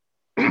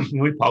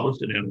 We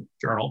published it in a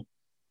journal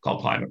called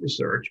Climate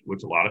Research,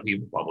 which a lot of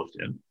people published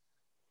in.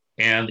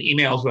 And the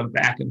emails went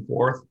back and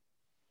forth.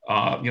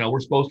 We're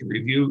supposed to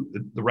review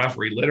the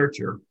referee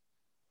literature,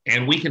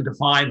 and we can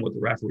define what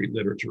the referee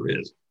literature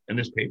is, and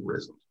this paper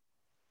isn't.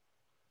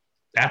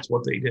 That's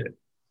what they did.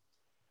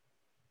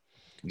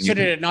 So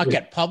did it not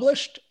get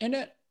published in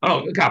it?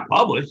 Oh, it got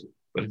published,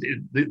 but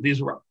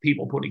these were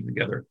people putting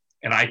together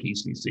an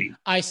IPCC.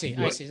 I see.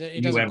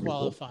 It doesn't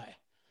qualify.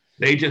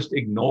 They just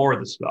ignore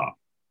the stuff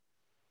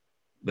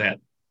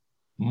that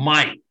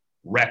might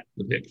wreck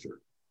the picture.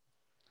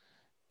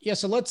 Yeah,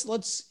 so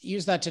let's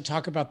use that to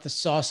talk about the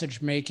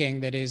sausage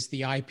making that is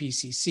the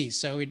IPCC.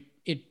 So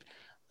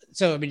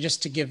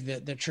just to give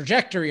the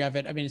trajectory of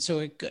it,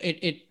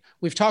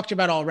 we've talked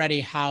about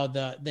already how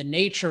the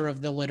nature of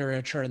the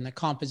literature and the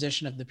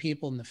composition of the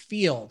people in the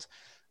field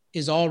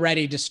is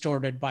already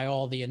distorted by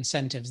all the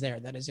incentives there.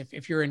 That is,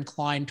 if you're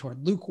inclined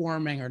toward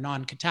lukewarming or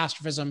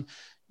non-catastrophism,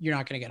 you're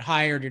not going to get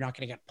hired, you're not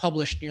going to get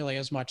published nearly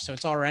as much. So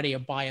it's already a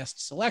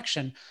biased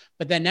selection.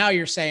 But then now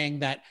you're saying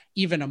that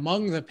even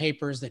among the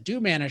papers that do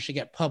manage to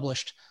get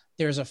published,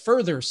 there's a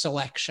further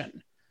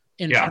selection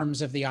in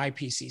terms of the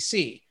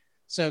IPCC.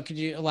 So could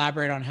you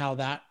elaborate on how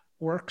that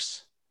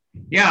works?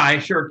 Yeah, I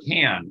sure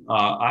can.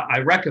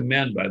 I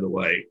recommend, by the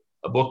way,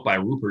 a book by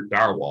Rupert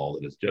Darwall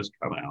that has just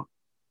come out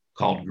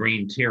called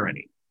Green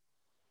Tyranny,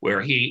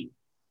 where he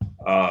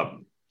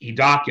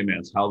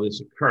documents how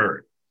this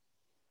occurred.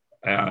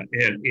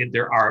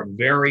 There are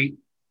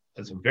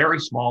it's a very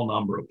small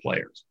number of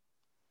players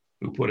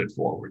who put it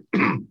forward.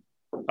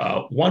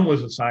 One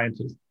was a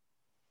scientist,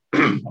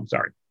 I'm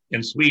sorry,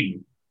 in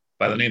Sweden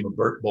by the name of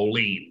Bert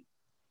Bolin.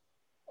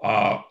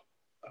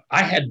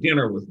 I had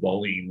dinner with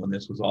Bolin when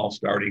this was all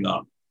starting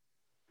up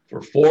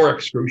for 4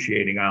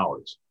 excruciating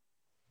hours,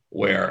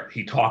 where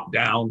he talked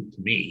down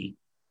to me,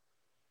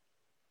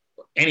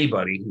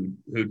 anybody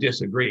who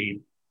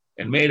disagreed,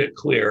 and made it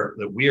clear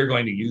that we are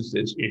going to use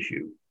this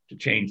issue to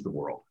change the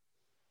world.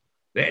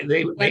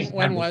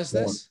 When was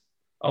this?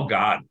 Oh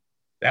God,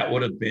 that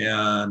would have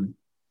been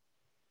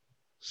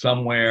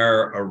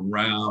somewhere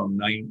around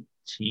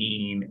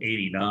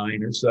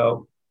 1989 or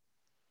so,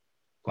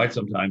 quite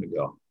some time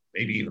ago,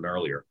 maybe even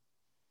earlier.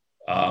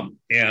 And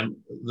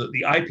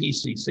the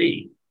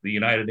IPCC, the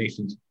United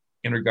Nations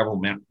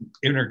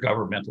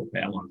Intergovernmental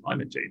Panel on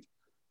Climate Change,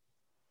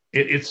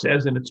 it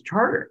says in its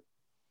charter,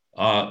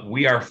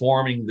 we are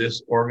forming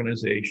this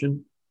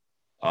organization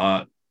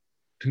to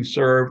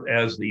serve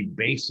as the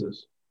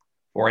basis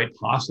for a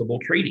possible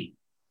treaty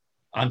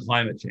on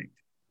climate change.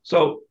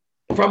 So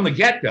from the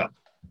get-go,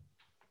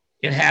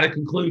 it had a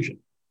conclusion.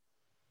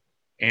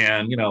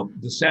 And,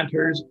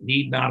 dissenters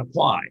need not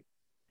apply.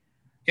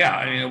 Yeah,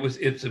 I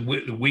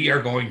mean, we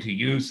are going to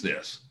use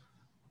this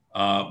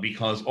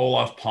because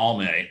Olof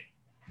Palme,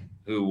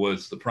 who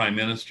was the prime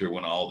minister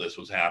when all this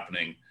was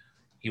happening,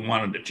 he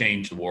wanted to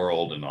change the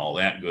world and all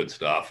that good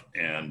stuff.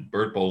 And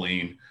Bert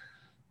Bolin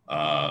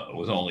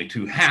was only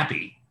too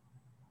happy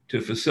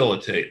to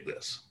facilitate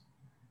this.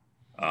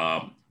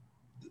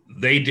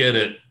 They did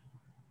it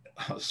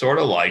sort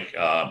of like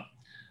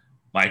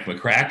Mike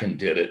McCracken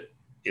did it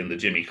in the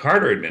Jimmy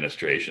Carter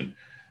administration.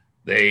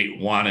 They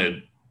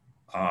wanted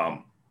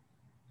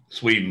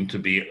Sweden to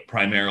be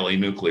primarily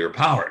nuclear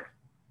powered.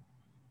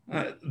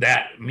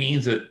 That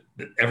means that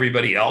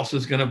everybody else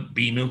is going to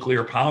be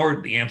nuclear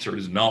powered? The answer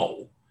is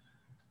no.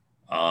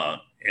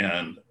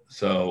 And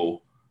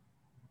so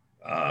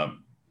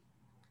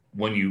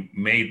when you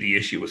made the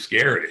issue a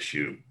scare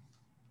issue,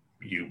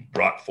 you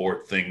brought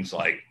forth things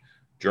like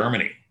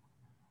Germany,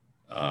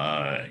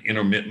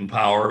 intermittent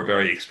power,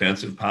 very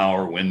expensive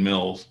power,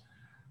 windmills,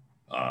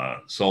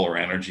 solar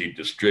energy,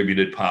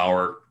 distributed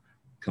power,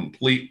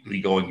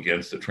 completely going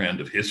against the trend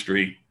of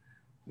history,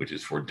 which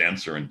is for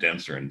denser and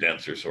denser and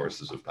denser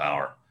sources of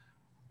power.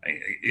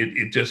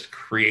 It just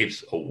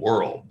creates a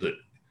world that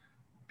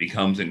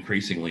becomes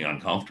increasingly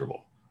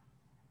uncomfortable.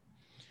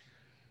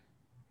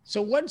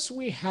 So once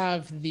we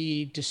have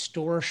the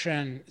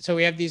distortion, so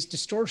we have these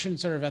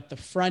distortions sort of at the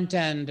front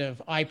end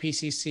of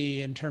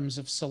IPCC in terms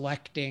of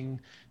selecting,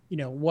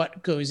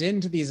 what goes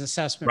into these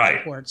assessment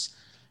reports.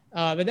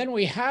 But then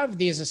we have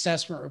these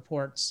assessment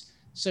reports.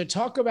 So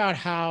talk about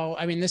how,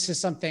 this is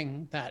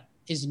something that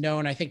is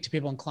known, I think, to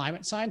people in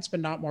climate science, but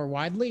not more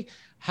widely,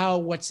 how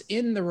what's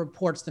in the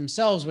reports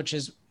themselves, which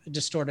is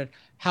distorted,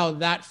 how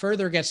that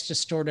further gets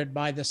distorted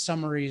by the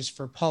summaries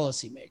for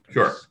policymakers.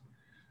 Sure.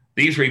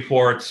 These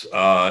reports,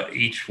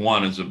 each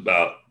one is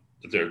about,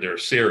 they're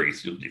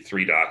series,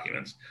 3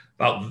 documents,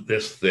 about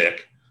this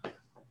thick.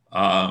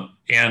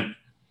 And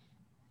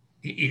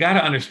you got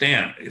to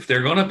understand, if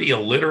they're going to be a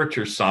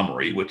literature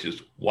summary, which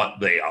is what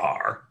they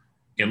are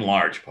in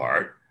large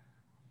part,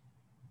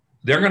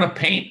 they're going to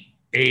paint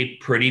a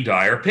pretty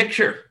dire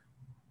picture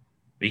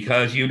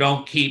because you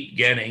don't keep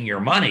getting your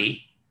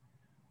money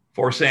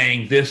for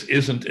saying this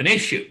isn't an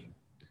issue.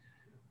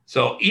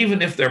 So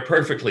even if they're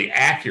perfectly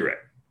accurate,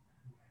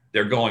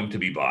 they're going to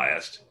be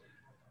biased.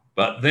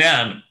 But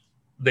then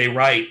they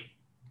write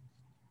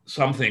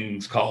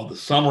something called the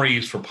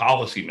summaries for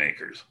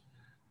policymakers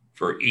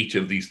for each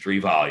of these 3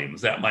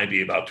 volumes. That might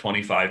be about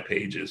 25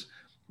 pages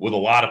with a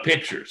lot of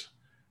pictures.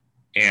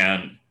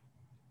 And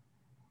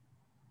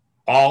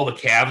all the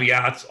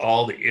caveats,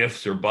 all the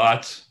ifs or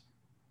buts,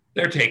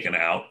 they're taken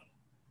out.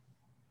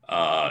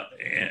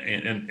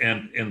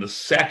 And the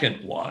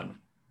second one,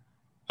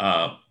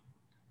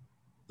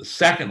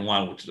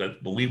 which I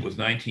believe was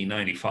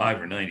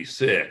 1995 or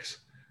 96,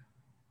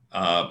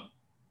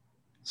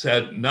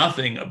 said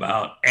nothing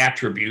about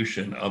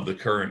attribution of the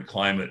current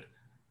climate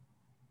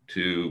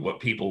to what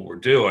people were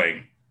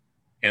doing.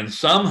 And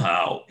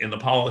somehow in the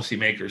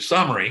policymaker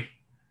summary,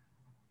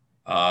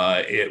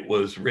 it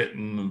was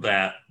written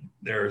that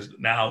there's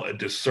now a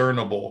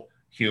discernible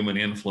human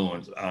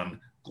influence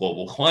on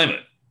global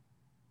climate.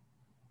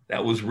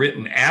 That was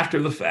written after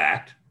the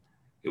fact.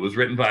 It was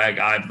written by a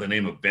guy by the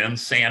name of Ben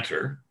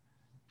Santer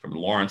from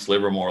Lawrence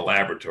Livermore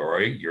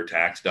Laboratory, Your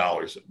Tax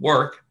Dollars at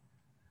Work.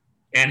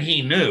 And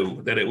he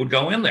knew that it would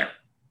go in there.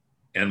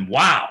 And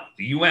wow,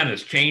 the UN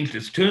has changed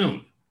its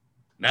tune.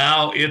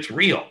 Now it's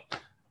real.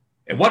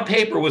 And what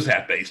paper was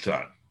that based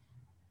on?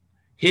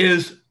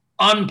 His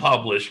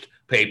unpublished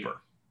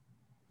paper.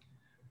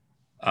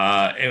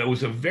 And it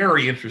was a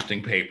very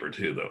interesting paper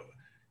too, though.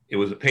 It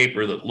was a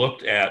paper that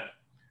looked at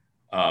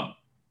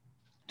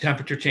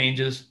temperature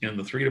changes in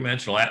the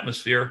three-dimensional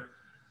atmosphere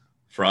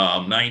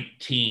from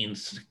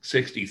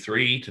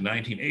 1963 to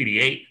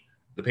 1988.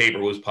 The paper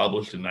was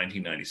published in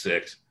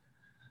 1996.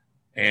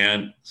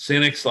 And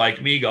cynics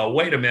like me go,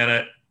 wait a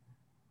minute,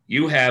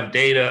 you have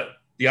data,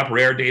 the upper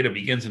air data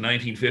begins in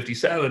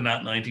 1957,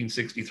 not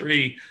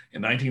 1963.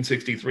 And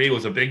 1963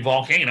 was a big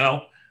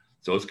volcano,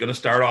 so it's going to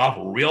start off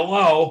real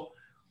low.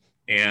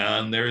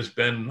 And there's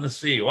been, let's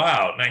see,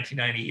 wow,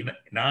 1999,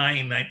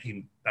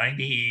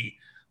 1990,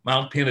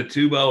 Mount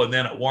Pinatubo, and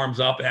then it warms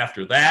up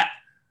after that.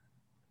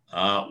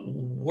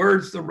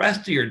 Where's the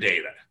rest of your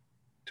data,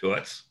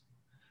 Toots?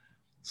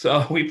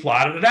 So we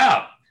plotted it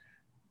out.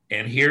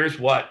 And here's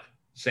what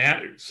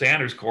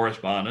Sanders'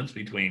 correspondence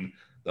between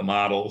the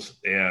models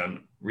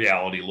and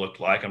reality looked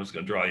like. I'm just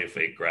going to draw you a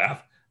fake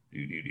graph.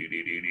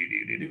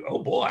 Oh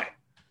boy,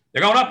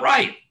 they're going up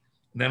right.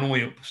 And then when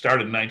we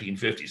started in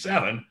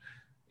 1957,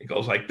 it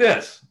goes like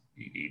this.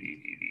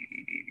 It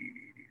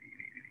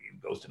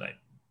goes tonight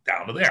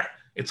down to there.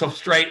 It's a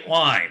straight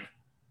line,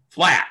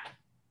 flat.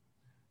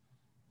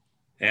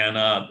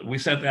 And we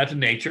sent that to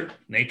Nature.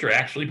 Nature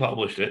actually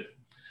published it.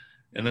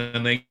 And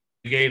then they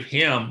gave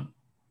him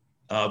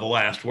the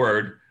last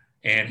word.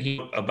 And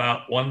he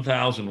about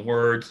 1,000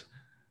 words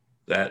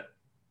that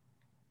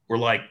were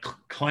like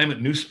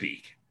climate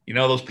newspeak. You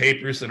know, those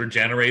papers that are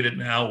generated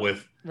now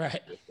with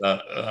right,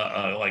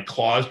 like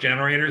clause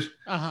generators.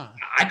 Uh-huh.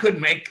 I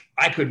could make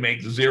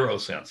 0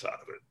 sense out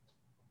of it.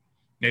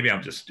 Maybe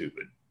I'm just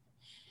stupid.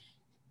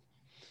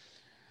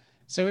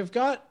 So we've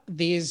got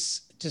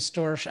these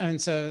distortion. I mean,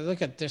 so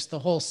look at this, the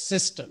whole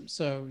system.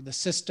 So the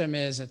system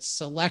is it's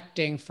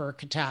selecting for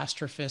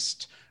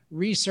catastrophist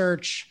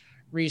researchers,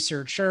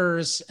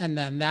 and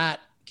then that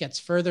gets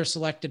further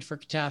selected for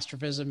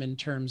catastrophism in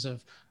terms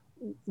of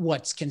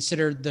what's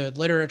considered the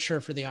literature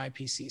for the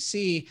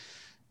IPCC.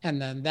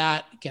 And then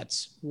that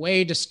gets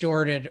way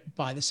distorted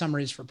by the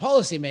summaries for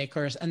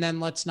policymakers. And then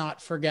let's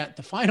not forget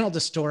the final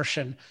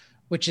distortion,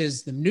 which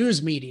is the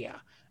news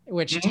media,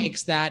 which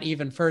takes that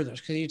even further.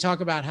 Because you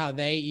talk about how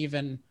they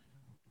even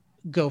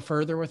go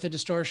further with the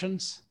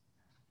distortions.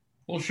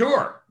 Well,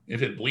 sure.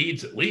 If it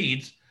bleeds, it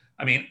leads.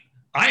 I mean,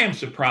 I am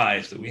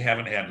surprised that we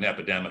haven't had an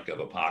epidemic of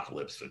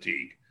apocalypse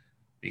fatigue,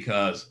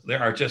 because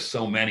there are just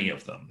so many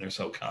of them. They're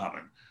so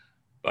common.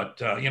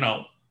 But,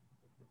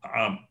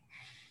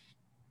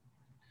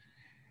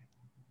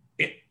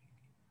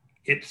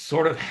 it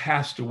sort of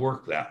has to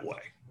work that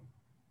way.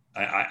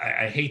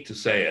 I hate to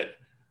say it,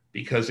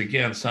 because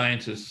again,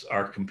 scientists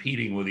are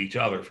competing with each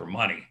other for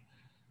money.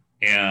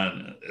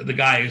 And the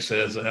guy who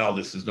says, "Oh,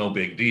 this is no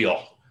big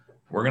deal.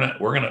 We're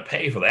gonna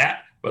pay for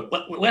that." But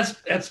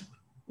let's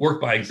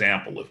work by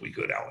example, if we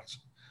could, Alex.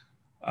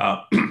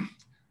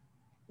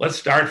 Let's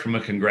start from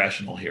a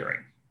congressional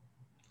hearing,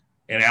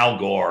 and Al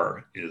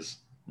Gore is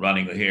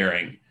running the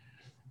hearing,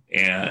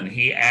 and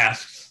he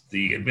asks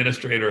the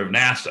administrator of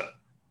NASA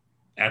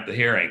at the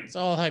hearing. It's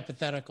all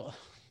hypothetical.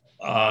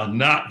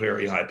 Not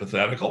very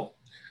hypothetical.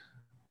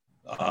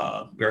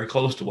 Very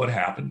close to what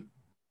happened.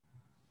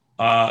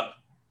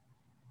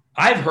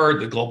 I've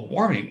heard that global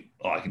warming,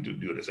 I can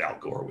do it as Al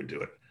Gore would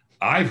do it.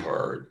 I've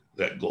heard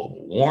that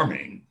global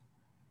warming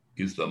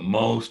is the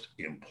most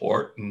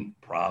important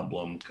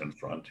problem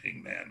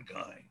confronting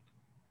mankind.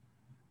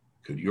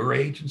 Could your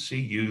agency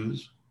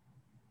use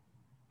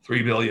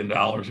 $3 billion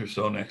or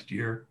so next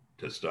year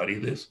to study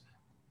this?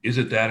 Is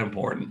it that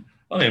important?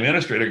 Well, the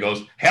administrator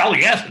goes, hell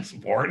yes, it's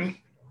important.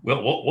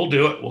 We'll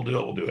do it. We'll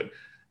do it.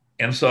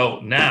 And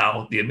so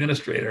now the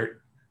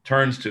administrator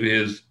turns to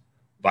his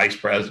vice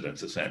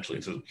presidents essentially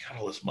and says, we got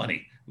all this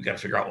money. We got to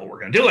figure out what we're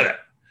going to do with it.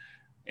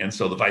 And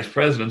so the vice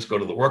presidents go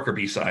to the worker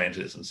bee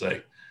scientists and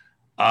say,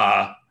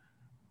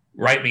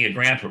 write me a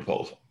grant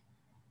proposal.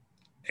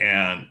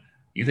 And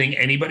you think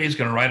anybody's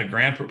going to write a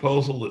grant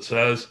proposal that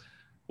says,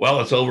 well,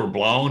 it's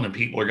overblown and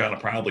people are going to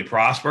probably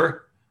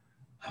prosper?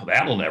 Oh,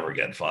 that'll never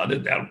get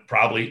funded. That'll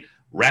probably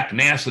wreck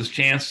NASA's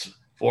chance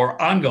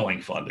for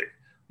ongoing funding.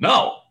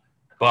 No.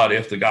 But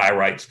if the guy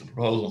writes the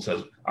proposal and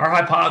says, our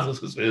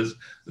hypothesis is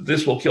that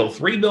this will kill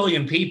 3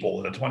 billion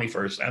people in the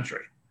 21st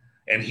century,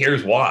 and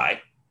here's why,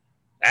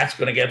 that's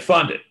going to get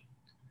funded.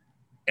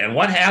 And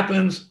what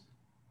happens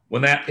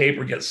when that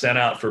paper gets sent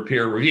out for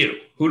peer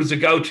review? Who does it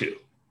go to?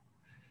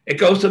 It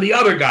goes to the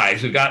other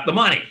guys who got the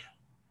money.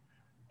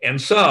 And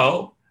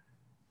so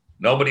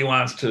nobody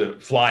wants to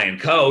fly in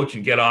coach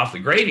and get off the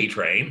gravy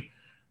train.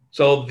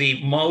 So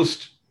the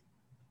most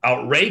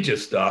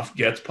outrageous stuff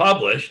gets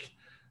published,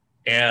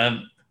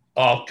 and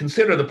I'll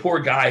consider the poor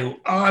guy who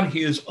on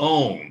his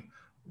own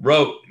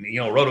wrote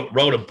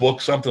a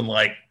book, something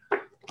like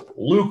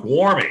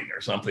Lukewarming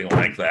or something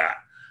like that.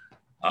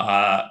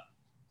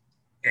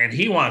 And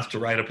he wants to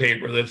write a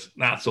paper that's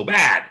not so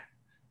bad.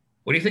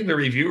 What do you think the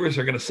reviewers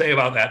are going to say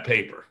about that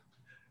paper?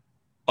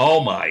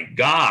 Oh my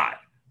God.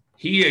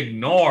 He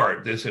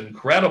ignored this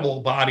incredible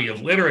body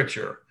of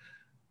literature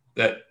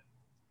that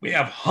we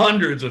have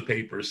hundreds of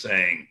papers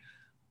saying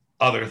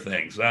other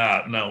things.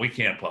 No, we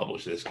can't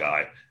publish this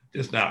guy.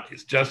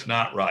 It's just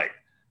not right.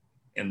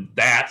 And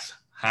that's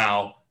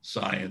how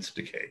science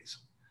decays.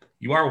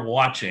 You are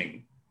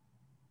watching,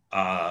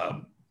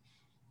 I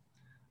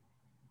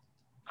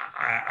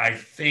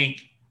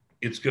think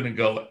it's going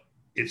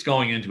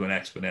into an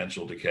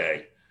exponential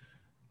decay.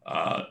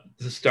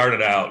 This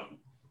started out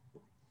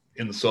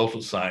in the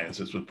social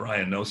sciences with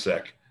Brian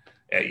Nosek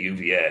at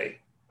UVA,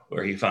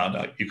 where he found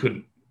out you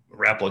couldn't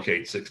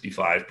replicate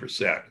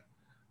 65%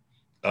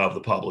 of the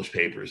published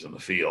papers in the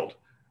field.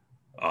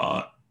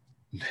 I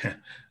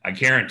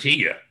guarantee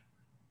you,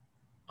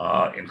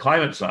 in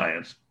climate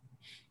science,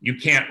 you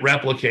can't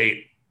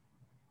replicate,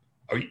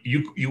 or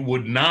you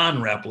would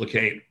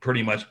non-replicate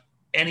pretty much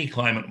any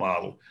climate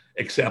model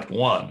except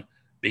one,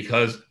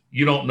 because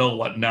you don't know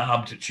what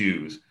knob to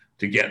choose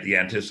to get the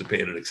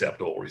anticipated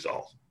acceptable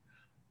results.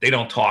 They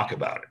don't talk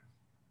about it.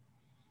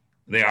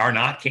 They are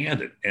not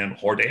candid. And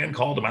Hourdan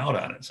called them out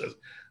on it and says,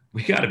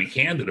 we got to be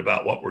candid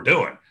about what we're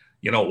doing.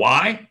 You know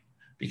why?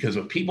 Because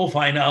if people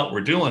find out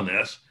we're doing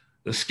this,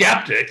 the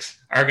skeptics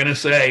are going to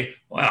say,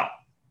 wow,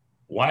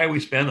 why are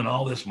we spending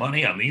all this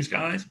money on these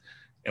guys?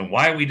 And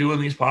why are we doing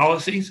these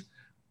policies?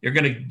 You're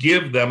going to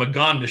give them a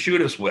gun to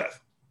shoot us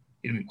with.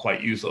 He didn't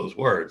quite use those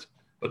words,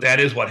 but that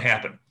is what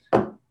happened.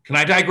 Can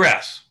I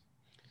digress?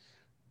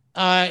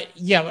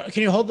 Yeah.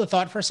 Can you hold the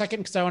thought for a second?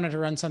 Because I wanted to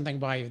run something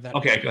by you that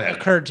okay, go ahead.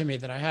 Occurred to me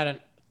that I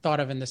hadn't thought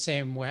of in the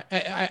same way.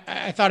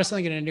 I thought of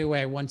something in a new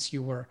way once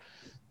you were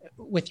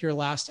with your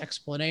last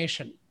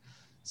explanation.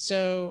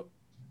 So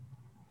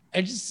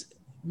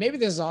maybe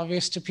this is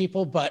obvious to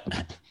people, but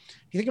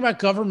you think about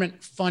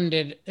government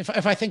funded,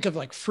 if I think of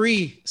like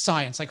free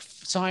science, like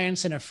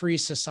science in a free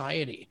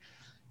society,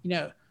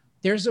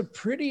 there's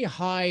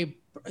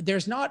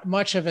not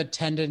much of a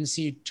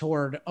tendency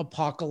toward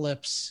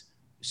apocalypse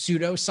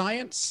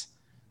pseudoscience.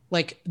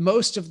 Like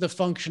most of the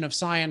function of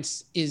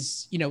science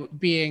is,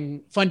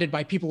 being funded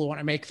by people who want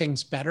to make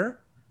things better,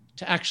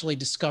 to actually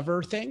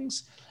discover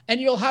things. And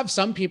you'll have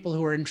some people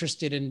who are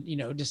interested in,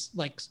 just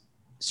like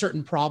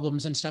certain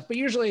problems and stuff, but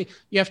usually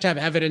you have to have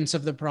evidence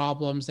of the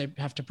problems. They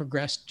have to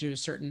progress to a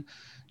certain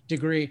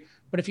degree.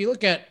 But if you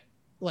look at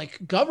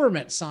like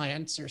government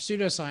science or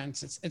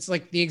pseudoscience, it's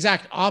like the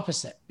exact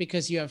opposite,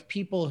 because you have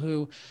people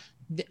who,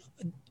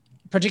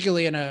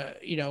 particularly in a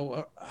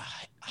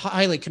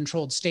highly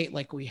controlled state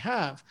like we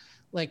have,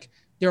 like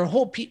there are a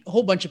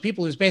whole bunch of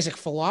people whose basic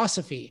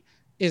philosophy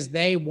is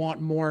they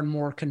want more and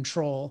more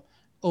control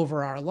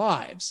over our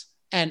lives.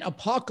 And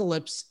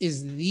apocalypse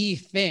is the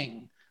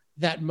thing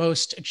that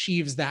most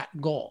achieves that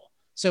goal.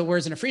 So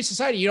whereas in a free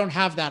society, you don't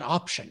have that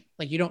option.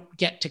 Like you don't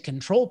get to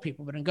control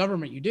people, but in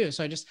government you do.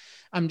 So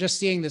I'm just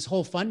seeing this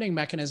whole funding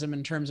mechanism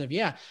in terms of,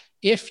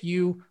 if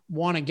you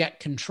want to get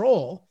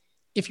control,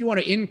 if you want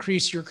to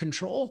increase your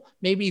control,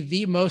 maybe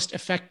the most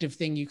effective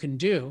thing you can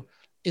do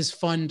is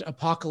fund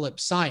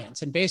apocalypse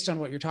science. And based on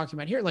what you're talking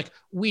about here, like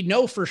we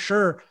know for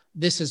sure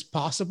this is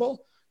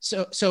possible.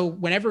 So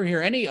whenever we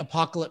hear any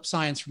apocalypse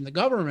science from the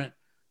government,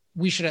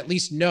 we should at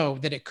least know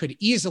that it could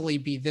easily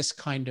be this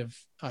kind of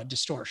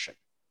distortion.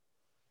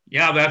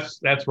 Yeah,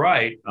 that's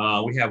right.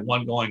 We have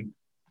one going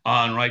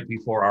on right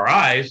before our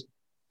eyes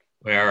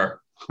where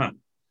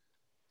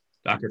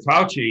Dr.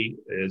 Fauci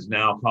is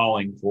now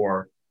calling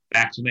for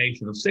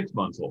vaccination of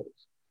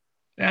 6-month-olds.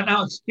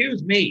 Now,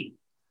 excuse me,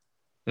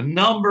 the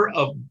number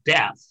of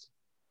deaths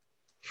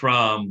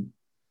from,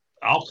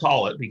 I'll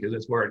call it because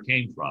that's where it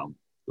came from,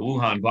 the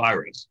Wuhan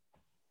virus,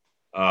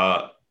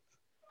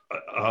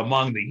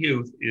 among the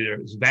youth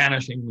is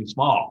vanishingly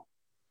small.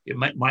 It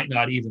might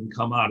not even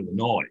come out of the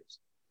noise.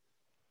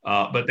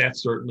 But that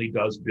certainly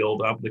does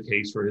build up the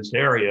case for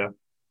hysteria.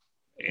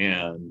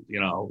 And,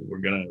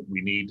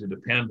 we need to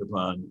depend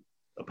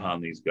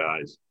upon these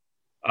guys.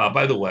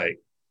 By the way,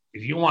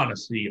 if you want to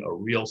see a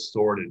real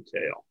sordid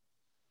tale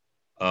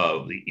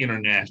of the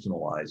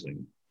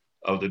internationalizing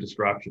of the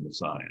destruction of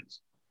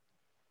science,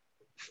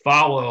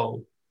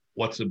 follow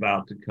what's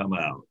about to come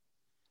out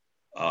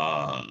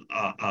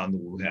on the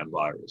Wuhan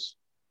virus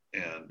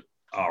and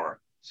our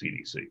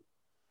CDC.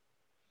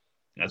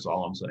 That's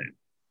all I'm saying.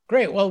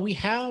 Great. Well,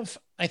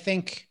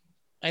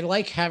 I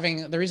like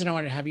having, the reason I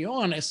wanted to have you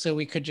on is so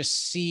we could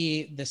just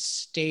see the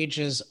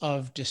stages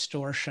of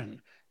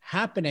distortion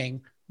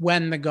happening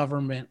when the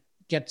government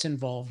gets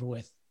involved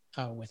with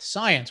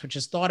science, which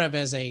is thought of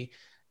as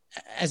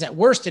at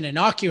worst an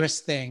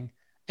innocuous thing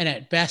and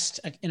at best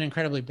an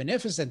incredibly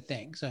beneficent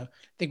thing. So I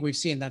think we've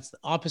seen that's the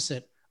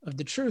opposite of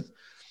the truth.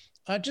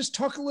 Just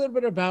talk a little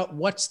bit about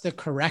what's the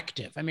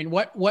corrective. I mean,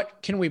 what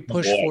can we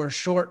push for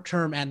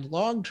short-term and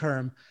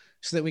long-term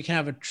so that we can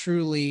have a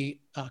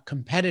truly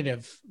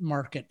competitive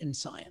market in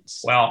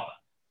science? Well,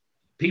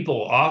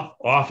 people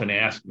often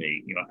ask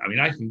me,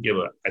 I can give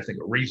a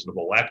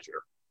reasonable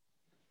lecture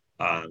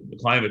on the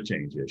climate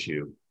change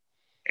issue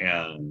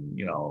and,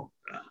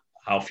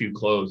 how few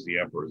clothes the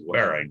emperor is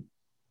wearing.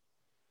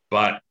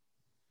 But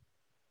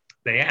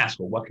they ask,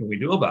 well, what can we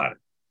do about it?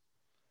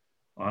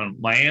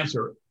 My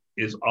answer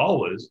is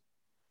always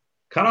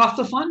cut off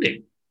the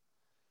funding.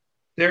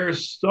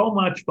 There's so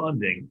much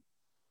funding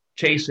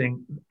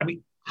chasing. I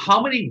mean,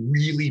 how many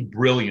really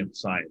brilliant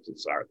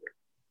scientists are there?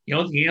 You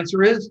know what the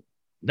answer is?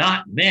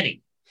 Not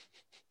many.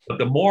 But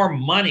the more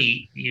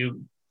money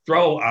you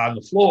throw on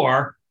the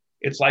floor,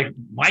 it's like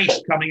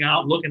mice coming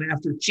out looking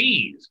after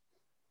cheese.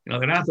 You know,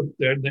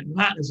 they're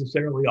not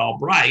necessarily all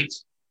bright.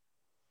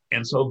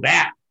 And so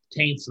that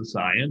taints the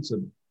science.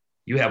 And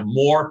you have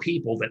more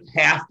people that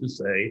have to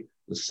say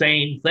the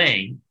same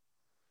thing.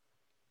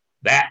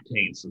 That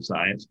taints the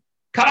science.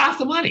 Cut off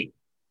the money.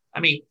 I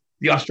mean,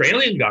 the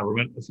Australian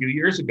government a few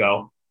years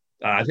ago,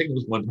 I think it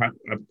was when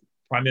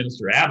Prime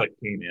Minister Abbott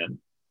came in,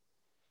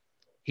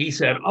 he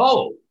said,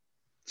 oh,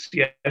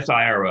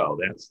 CSIRO,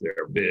 that's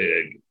their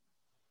big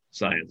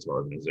science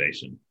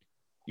organization.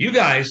 You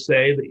guys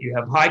say that you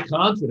have high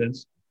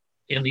confidence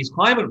in these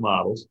climate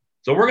models,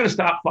 so we're going to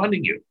stop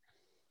funding you.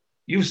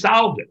 You've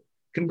solved it.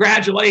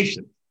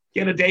 Congratulations.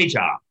 Get a day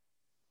job.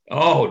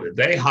 Oh, did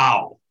they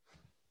howl?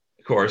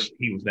 Of course,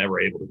 he was never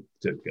able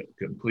to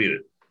complete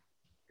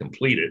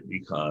it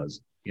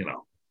because, you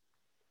know,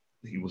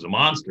 he was a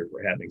monster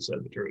for having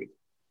said the truth.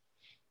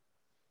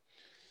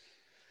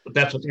 But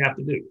that's what you have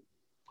to do.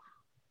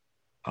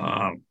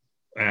 I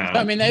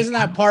mean, isn't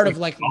that part of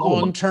like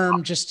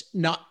long-term, just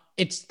not,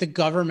 it's the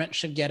government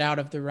should get out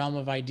of the realm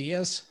of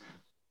ideas?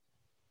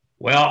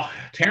 Well,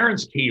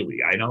 Terence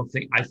Keeley,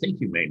 I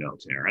think you may know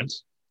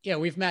Terence. Yeah,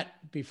 we've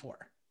met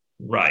before.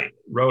 Right.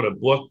 Wrote a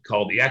book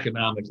called The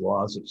Economic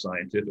Laws of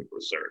Scientific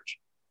Research,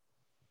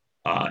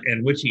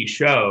 in which he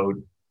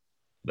showed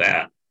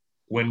that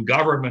when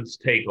governments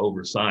take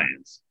over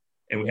science,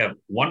 and we have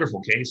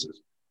wonderful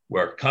cases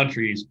where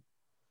countries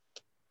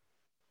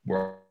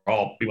were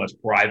all pretty much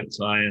private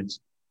science,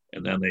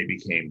 and then they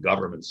became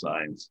government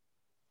science.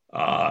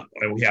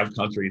 And we have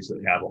countries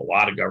that have a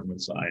lot of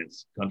government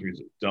science, countries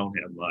that don't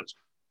have much.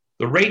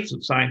 The rates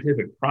of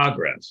scientific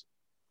progress,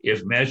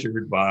 if measured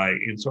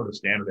in sort of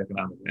standard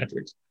economic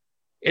metrics,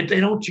 they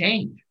don't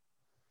change.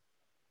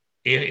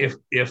 If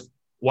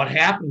what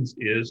happens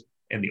is,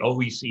 and the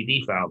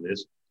OECD found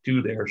this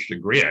to their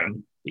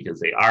chagrin, because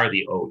they are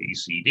the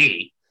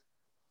OECD,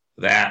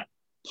 that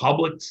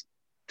public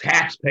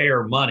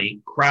taxpayer money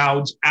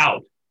crowds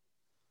out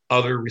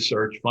other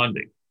research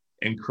funding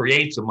and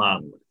creates a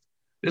monolith.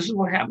 This is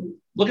what happened.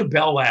 Look at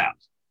Bell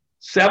Labs.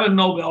 7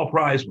 Nobel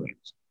Prize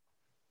winners.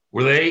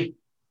 Were they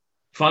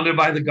funded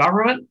by the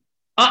government?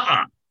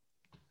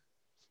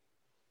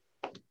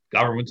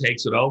 Government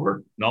takes it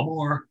over. No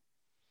more.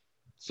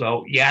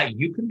 So yeah,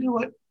 you can do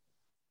it.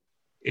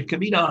 It can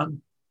be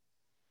done.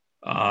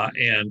 We're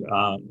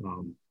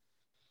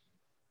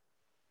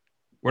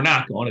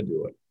not going to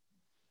do it.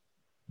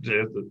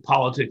 The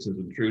politics has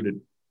intruded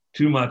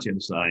too much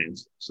in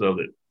science, so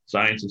that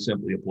science is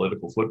simply a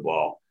political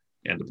football.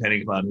 And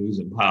depending upon who's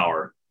in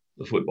power,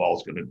 the football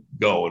is going to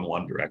go in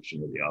one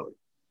direction or the other.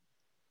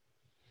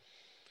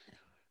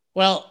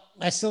 Well,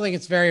 I still think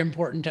it's very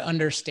important to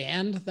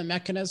understand the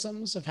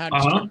mechanisms of how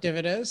destructive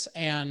it is,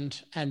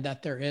 and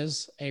that there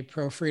is a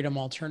pro-freedom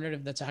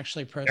alternative that's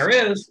actually pro. There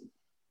is.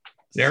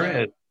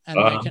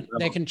 And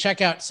they can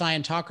check out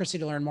Scientocracy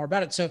to learn more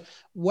about it. So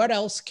where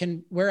else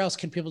can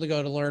people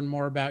go to learn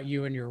more about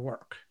you and your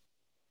work?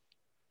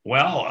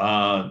 Well,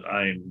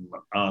 I'm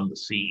on the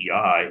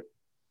CEI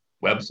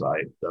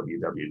website,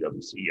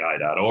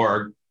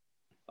 www.cei.org,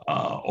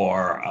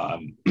 or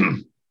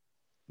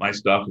my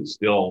stuff is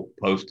still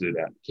posted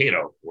at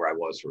Cato, where I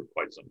was for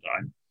quite some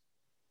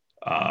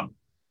time.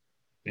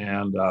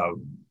 And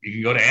you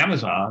can go to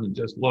Amazon and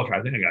just look.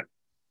 I think I got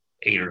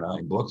 8 or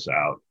 9 books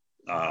out,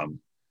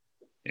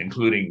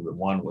 including the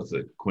one with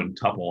the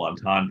quintuple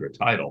entendre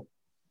title,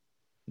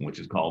 which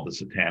is called The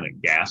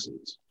Satanic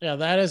Gases. Yeah,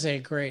 that is a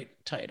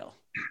great title.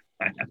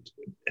 I have to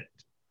admit,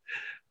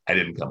 I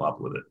didn't come up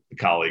with it. A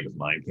colleague of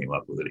mine came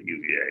up with it at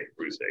UVA,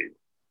 Bruce Hayden.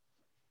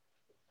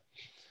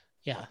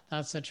 Yeah,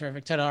 that's a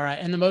terrific title. All right.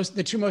 And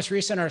the 2 most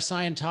recent are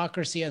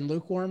Scientocracy and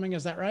Lukewarming.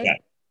 Is that right?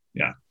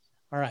 Yeah.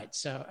 All right.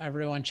 So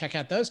everyone check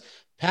out those.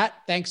 Pat,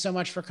 thanks so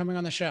much for coming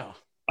on the show.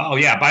 Oh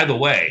yeah. By the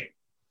way,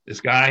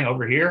 this guy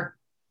over here,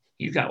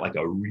 he's got like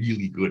a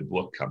really good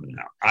book coming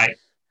out.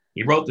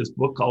 He wrote this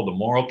book called The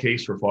Moral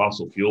Case for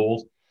Fossil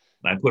Fuels.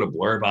 And I put a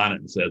blurb on it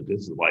and said,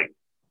 this is like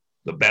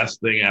the best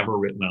thing ever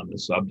written on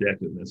this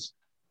subject in this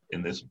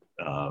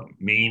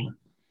meme.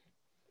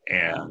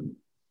 And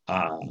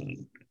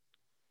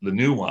the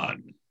new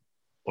one,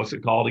 what's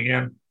it called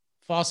again?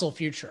 Fossil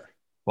Future.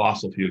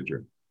 Fossil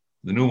Future.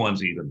 The new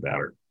one's even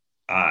better.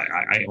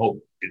 I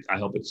hope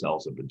it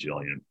sells a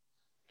bajillion.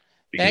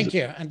 Thank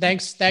you. And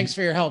thanks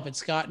for your help.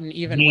 It's gotten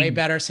even way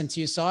better since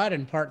you saw it,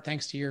 in part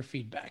thanks to your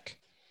feedback.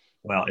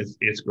 Well,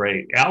 it's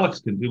great.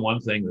 Alex can do one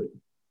thing that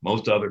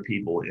most other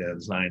people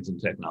in science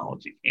and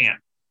technology can't,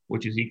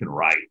 which is he can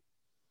write.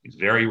 He's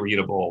very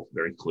readable,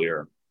 very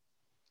clear.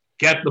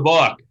 Get the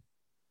book.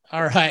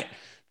 All right.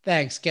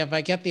 Thanks.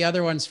 Get the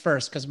other ones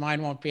first, because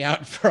mine won't be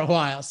out for a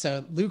while.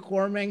 So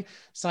Lukewarming,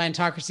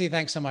 Scientocracy.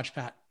 Thanks so much,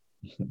 Pat.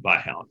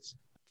 Bye, Alex.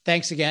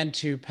 thanks again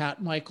to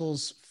Pat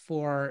Michaels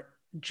for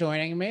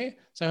joining me.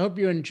 So I hope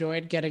you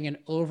enjoyed getting an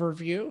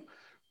overview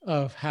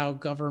of how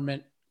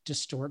government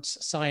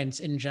distorts science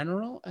in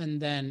general, and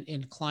then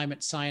in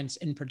climate science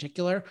in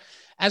particular.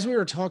 As we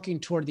were talking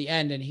toward the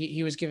end, and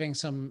he was giving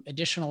some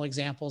additional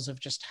examples of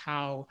just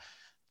how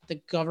the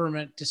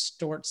government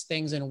distorts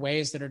things in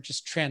ways that are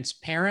just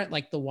transparent,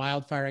 like the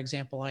wildfire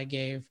example I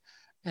gave,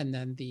 and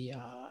then the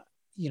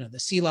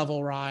sea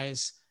level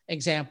rise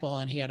example,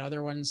 and he had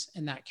other ones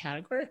in that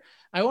category.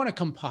 I want to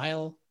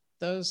compile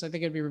those. I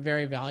think it'd be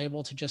very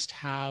valuable to just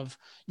have,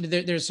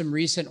 there's some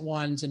recent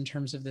ones in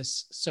terms of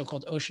this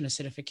so-called ocean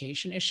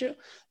acidification issue.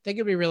 I think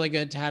it'd be really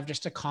good to have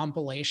just a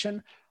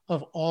compilation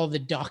of all the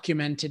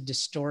documented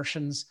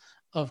distortions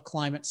of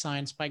climate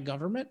science by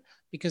government,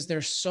 because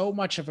there's so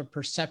much of a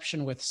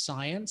perception with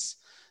science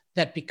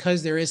that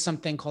because there is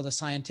something called a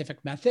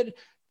scientific method,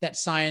 that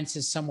science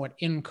is somewhat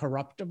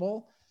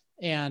incorruptible.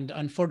 And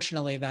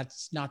unfortunately,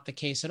 that's not the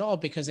case at all,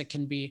 because it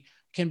can be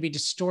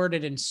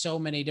distorted in so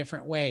many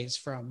different ways,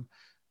 from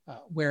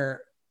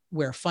where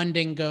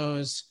funding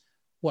goes,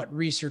 what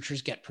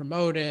researchers get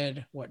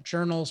promoted, what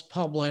journals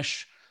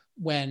publish,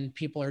 when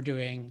people are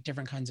doing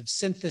different kinds of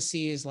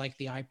syntheses like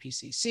the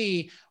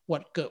IPCC,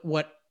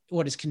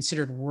 what is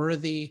considered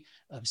worthy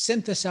of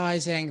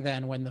synthesizing,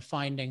 then when the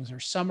findings are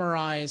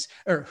summarized,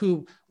 or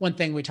one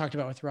thing we talked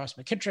about with Ross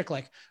McKittrick,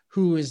 like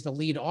who is the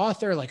lead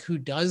author, like who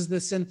does the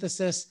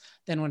synthesis,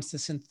 then once the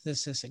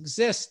synthesis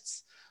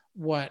exists,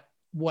 what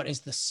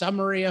is the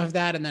summary of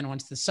that? And then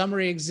once the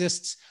summary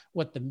exists,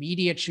 what the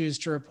media choose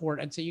to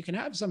report. And so you can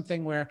have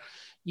something where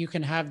you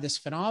can have this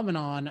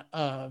phenomenon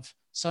of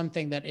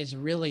something that is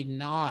really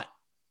not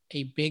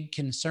a big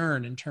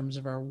concern in terms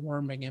of our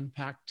warming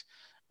impact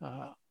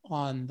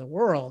on the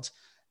world,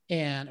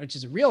 and which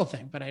is a real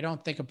thing, but I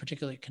don't think a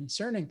particularly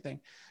concerning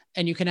thing.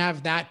 And you can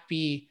have that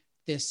be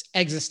this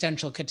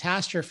existential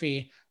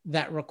catastrophe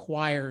that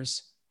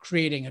requires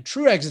creating a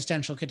true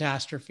existential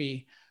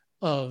catastrophe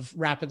of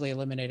rapidly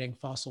eliminating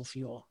fossil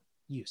fuel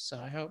use. So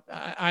I hope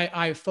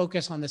I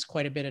focus on this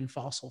quite a bit in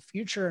Fossil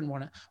Future, and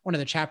one of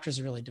the chapters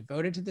is really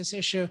devoted to this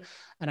issue.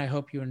 And I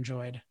hope you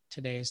enjoyed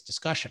today's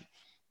discussion.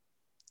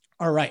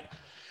 All right.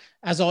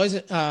 As always,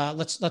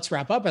 let's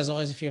wrap up. As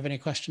always, if you have any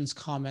questions,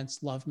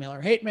 comments, love mail,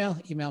 or hate mail,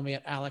 email me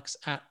at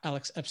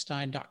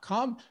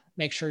alex@alexepstein.com.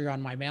 Make sure you're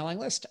on my mailing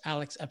list,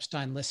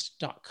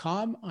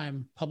 alexepsteinlist.com.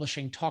 I'm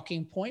publishing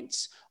talking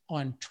points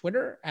on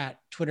Twitter at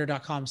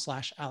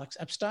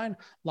twitter.com/alexepstein.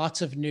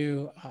 Lots of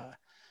new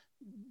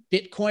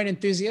Bitcoin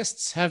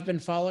enthusiasts have been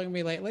following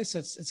me lately, so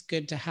it's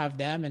good to have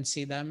them and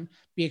see them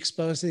be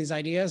exposed to these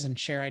ideas and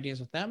share ideas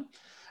with them.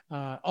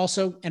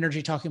 Also,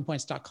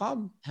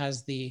 energytalkingpoints.com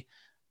has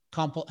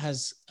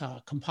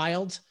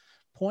compiled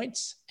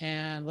points.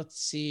 And let's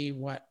see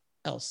what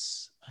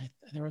else.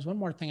 There was one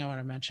more thing I want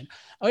to mention.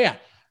 Oh yeah,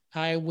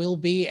 I will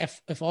be,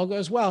 if all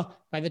goes well,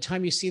 by the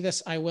time you see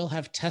this, I will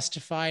have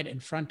testified in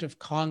front of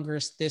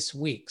Congress this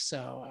week.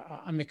 So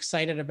I'm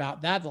excited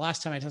about that. The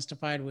last time I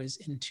testified was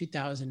in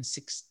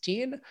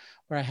 2016,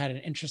 where I had an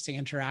interesting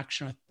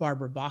interaction with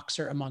Barbara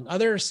Boxer, among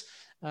others.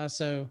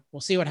 So we'll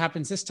see what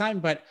happens this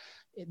time, but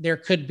there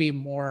could be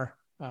more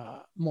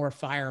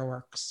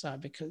fireworks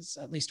because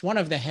at least one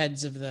of the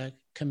heads of the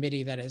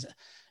committee that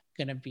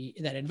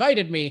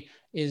invited me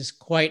is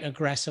quite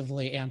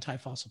aggressively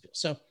anti-fossil fuel.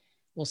 So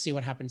we'll see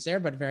what happens there,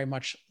 but very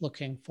much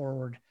looking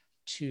forward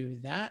to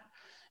that.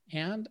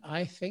 And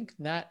I think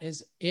that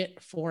is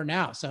it for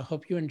now. So I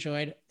hope you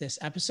enjoyed this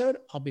episode.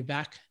 I'll be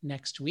back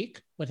next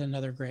week with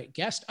another great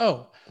guest.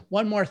 Oh,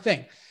 one more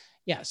thing.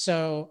 Yeah.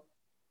 So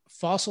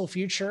Fossil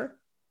Future,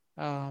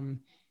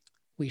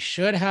 we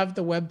should have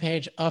the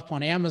webpage up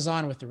on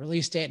Amazon with the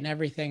release date and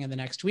everything in the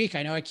next week.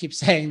 I know I keep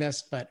saying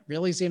this, but it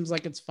really seems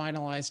like it's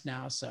finalized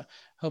now. So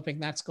hoping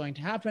that's going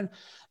to happen.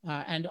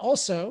 And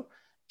also,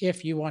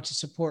 if you want to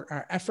support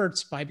our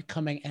efforts by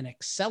becoming an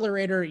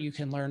accelerator, you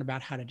can learn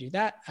about how to do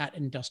that at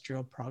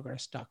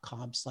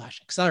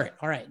industrialprogress.com/accelerate.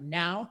 All right,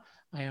 now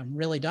I am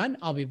really done.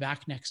 I'll be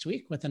back next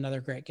week with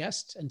another great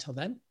guest. Until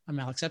then, I'm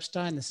Alex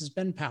Epstein. This has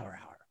been Power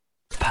Hour.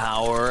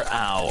 Power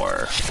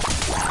Hour.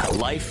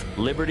 Life,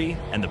 liberty,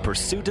 and the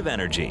pursuit of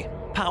energy.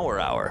 Power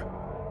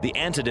Hour. The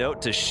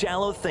antidote to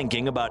shallow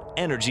thinking about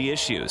energy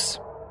issues.